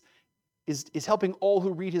text is helping all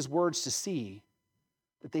who read his words to see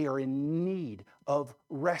that they are in need of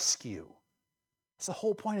rescue. That's the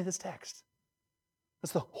whole point of this text.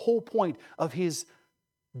 That's the whole point of his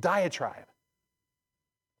diatribe.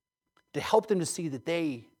 To help them to see that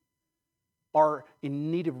they are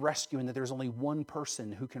in need of rescue and that there's only one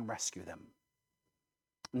person who can rescue them.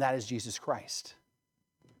 And that is Jesus Christ.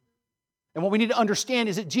 And what we need to understand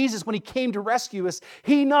is that Jesus, when he came to rescue us,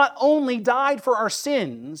 he not only died for our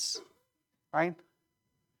sins, right?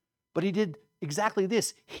 But he did exactly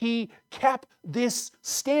this. He kept this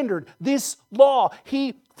standard, this law.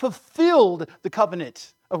 He fulfilled the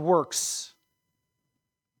covenant of works.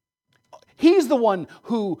 He's the one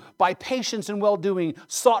who, by patience and well-doing,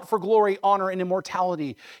 sought for glory, honor, and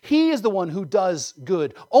immortality. He is the one who does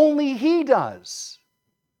good. Only he does.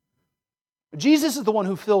 Jesus is the one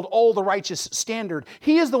who filled all the righteous standard.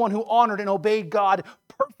 He is the one who honored and obeyed God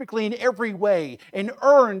perfectly in every way and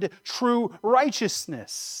earned true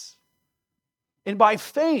righteousness. And by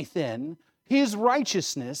faith, then, his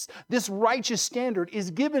righteousness, this righteous standard, is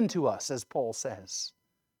given to us, as Paul says.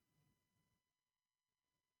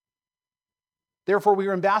 Therefore, we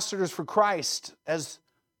are ambassadors for Christ, as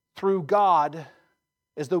through God,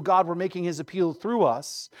 as though God were making his appeal through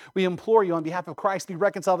us. We implore you on behalf of Christ, be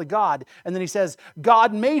reconciled to God. And then he says,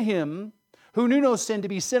 God made him who knew no sin to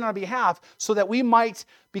be sin on our behalf so that we might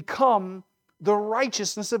become the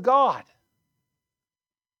righteousness of God.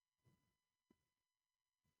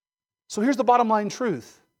 So here's the bottom line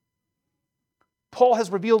truth. Paul has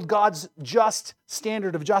revealed God's just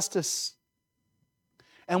standard of justice,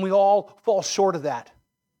 and we all fall short of that.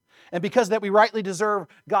 And because of that we rightly deserve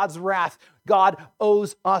God's wrath, God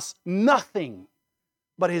owes us nothing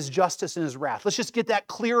but his justice and his wrath. Let's just get that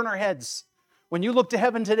clear in our heads. When you look to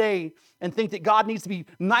heaven today and think that God needs to be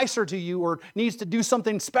nicer to you or needs to do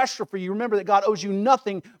something special for you, remember that God owes you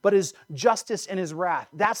nothing but his justice and his wrath.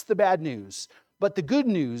 That's the bad news. But the good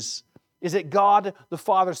news is that God the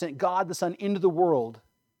Father sent God the Son into the world,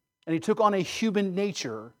 and he took on a human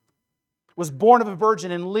nature, was born of a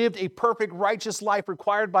virgin, and lived a perfect righteous life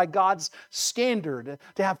required by God's standard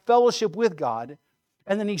to have fellowship with God.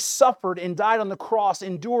 And then he suffered and died on the cross,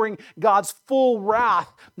 enduring God's full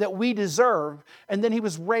wrath that we deserve. And then he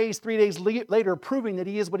was raised 3 days later, proving that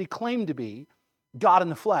he is what he claimed to be, God in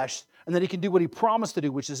the flesh, and that he can do what he promised to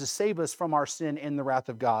do, which is to save us from our sin and the wrath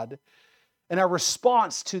of God. And our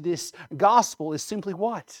response to this gospel is simply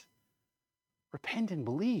what? Repent and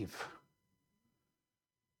believe.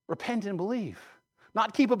 Repent and believe.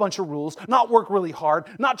 Not keep a bunch of rules, not work really hard,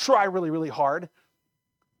 not try really, really hard.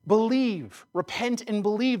 Believe, repent and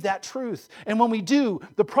believe that truth. And when we do,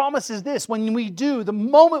 the promise is this: when we do, the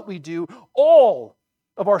moment we do, all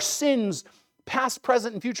of our sins, past,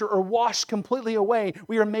 present, and future, are washed completely away.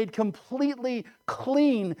 We are made completely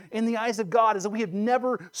clean in the eyes of God, as if we have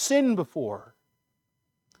never sinned before.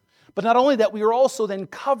 But not only that, we are also then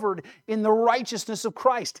covered in the righteousness of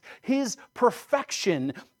Christ. His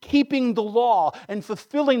perfection, keeping the law and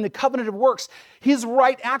fulfilling the covenant of works, his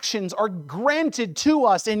right actions are granted to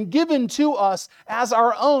us and given to us as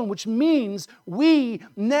our own, which means we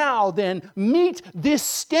now then meet this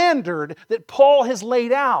standard that Paul has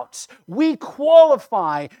laid out. We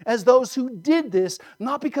qualify as those who did this,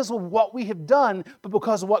 not because of what we have done, but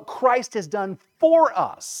because of what Christ has done for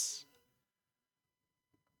us.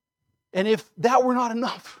 And if that were not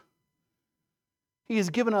enough, he has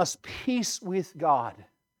given us peace with God.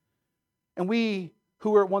 And we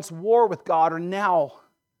who were at once war with God are now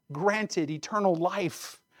granted eternal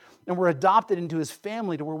life. And we're adopted into his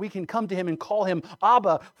family, to where we can come to him and call him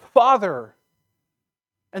Abba, Father.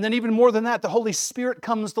 And then even more than that, the Holy Spirit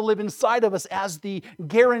comes to live inside of us as the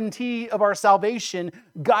guarantee of our salvation,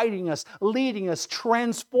 guiding us, leading us,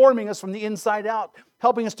 transforming us from the inside out,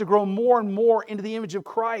 helping us to grow more and more into the image of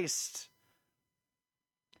Christ.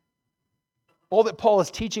 All that Paul is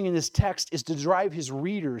teaching in this text is to drive his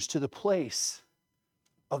readers to the place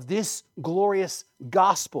of this glorious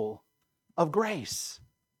gospel of grace.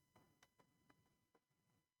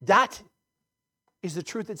 That is the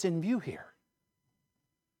truth that's in view here.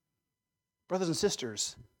 Brothers and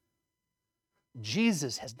sisters,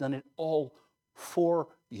 Jesus has done it all for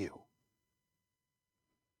you.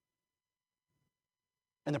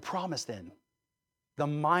 And the promise then, the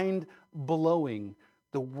mind-blowing,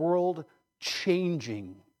 the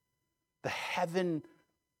world-changing, the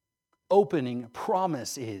heaven-opening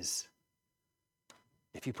promise is,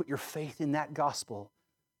 if you put your faith in that gospel,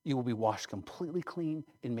 you will be washed completely clean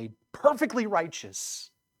and made perfectly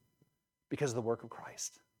righteous because of the work of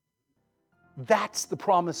Christ. That's the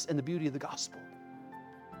promise and the beauty of the gospel.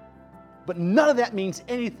 But none of that means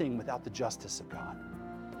anything without the justice of God.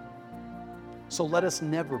 So let us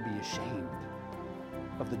never be ashamed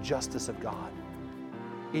of the justice of God.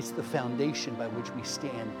 It's the foundation by which we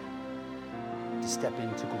stand to step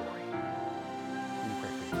into glory. Let me pray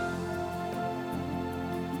for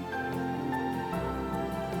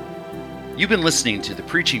you. You've been listening to the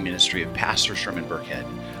preaching ministry of Pastor Sherman Burkhead,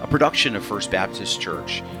 a production of First Baptist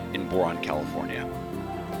Church in Boron, California.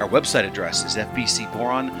 Our website address is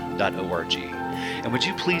fbcboron.org. And would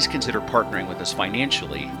you please consider partnering with us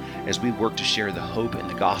financially as we work to share the hope and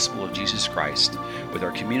the gospel of Jesus Christ with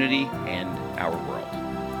our community and our world.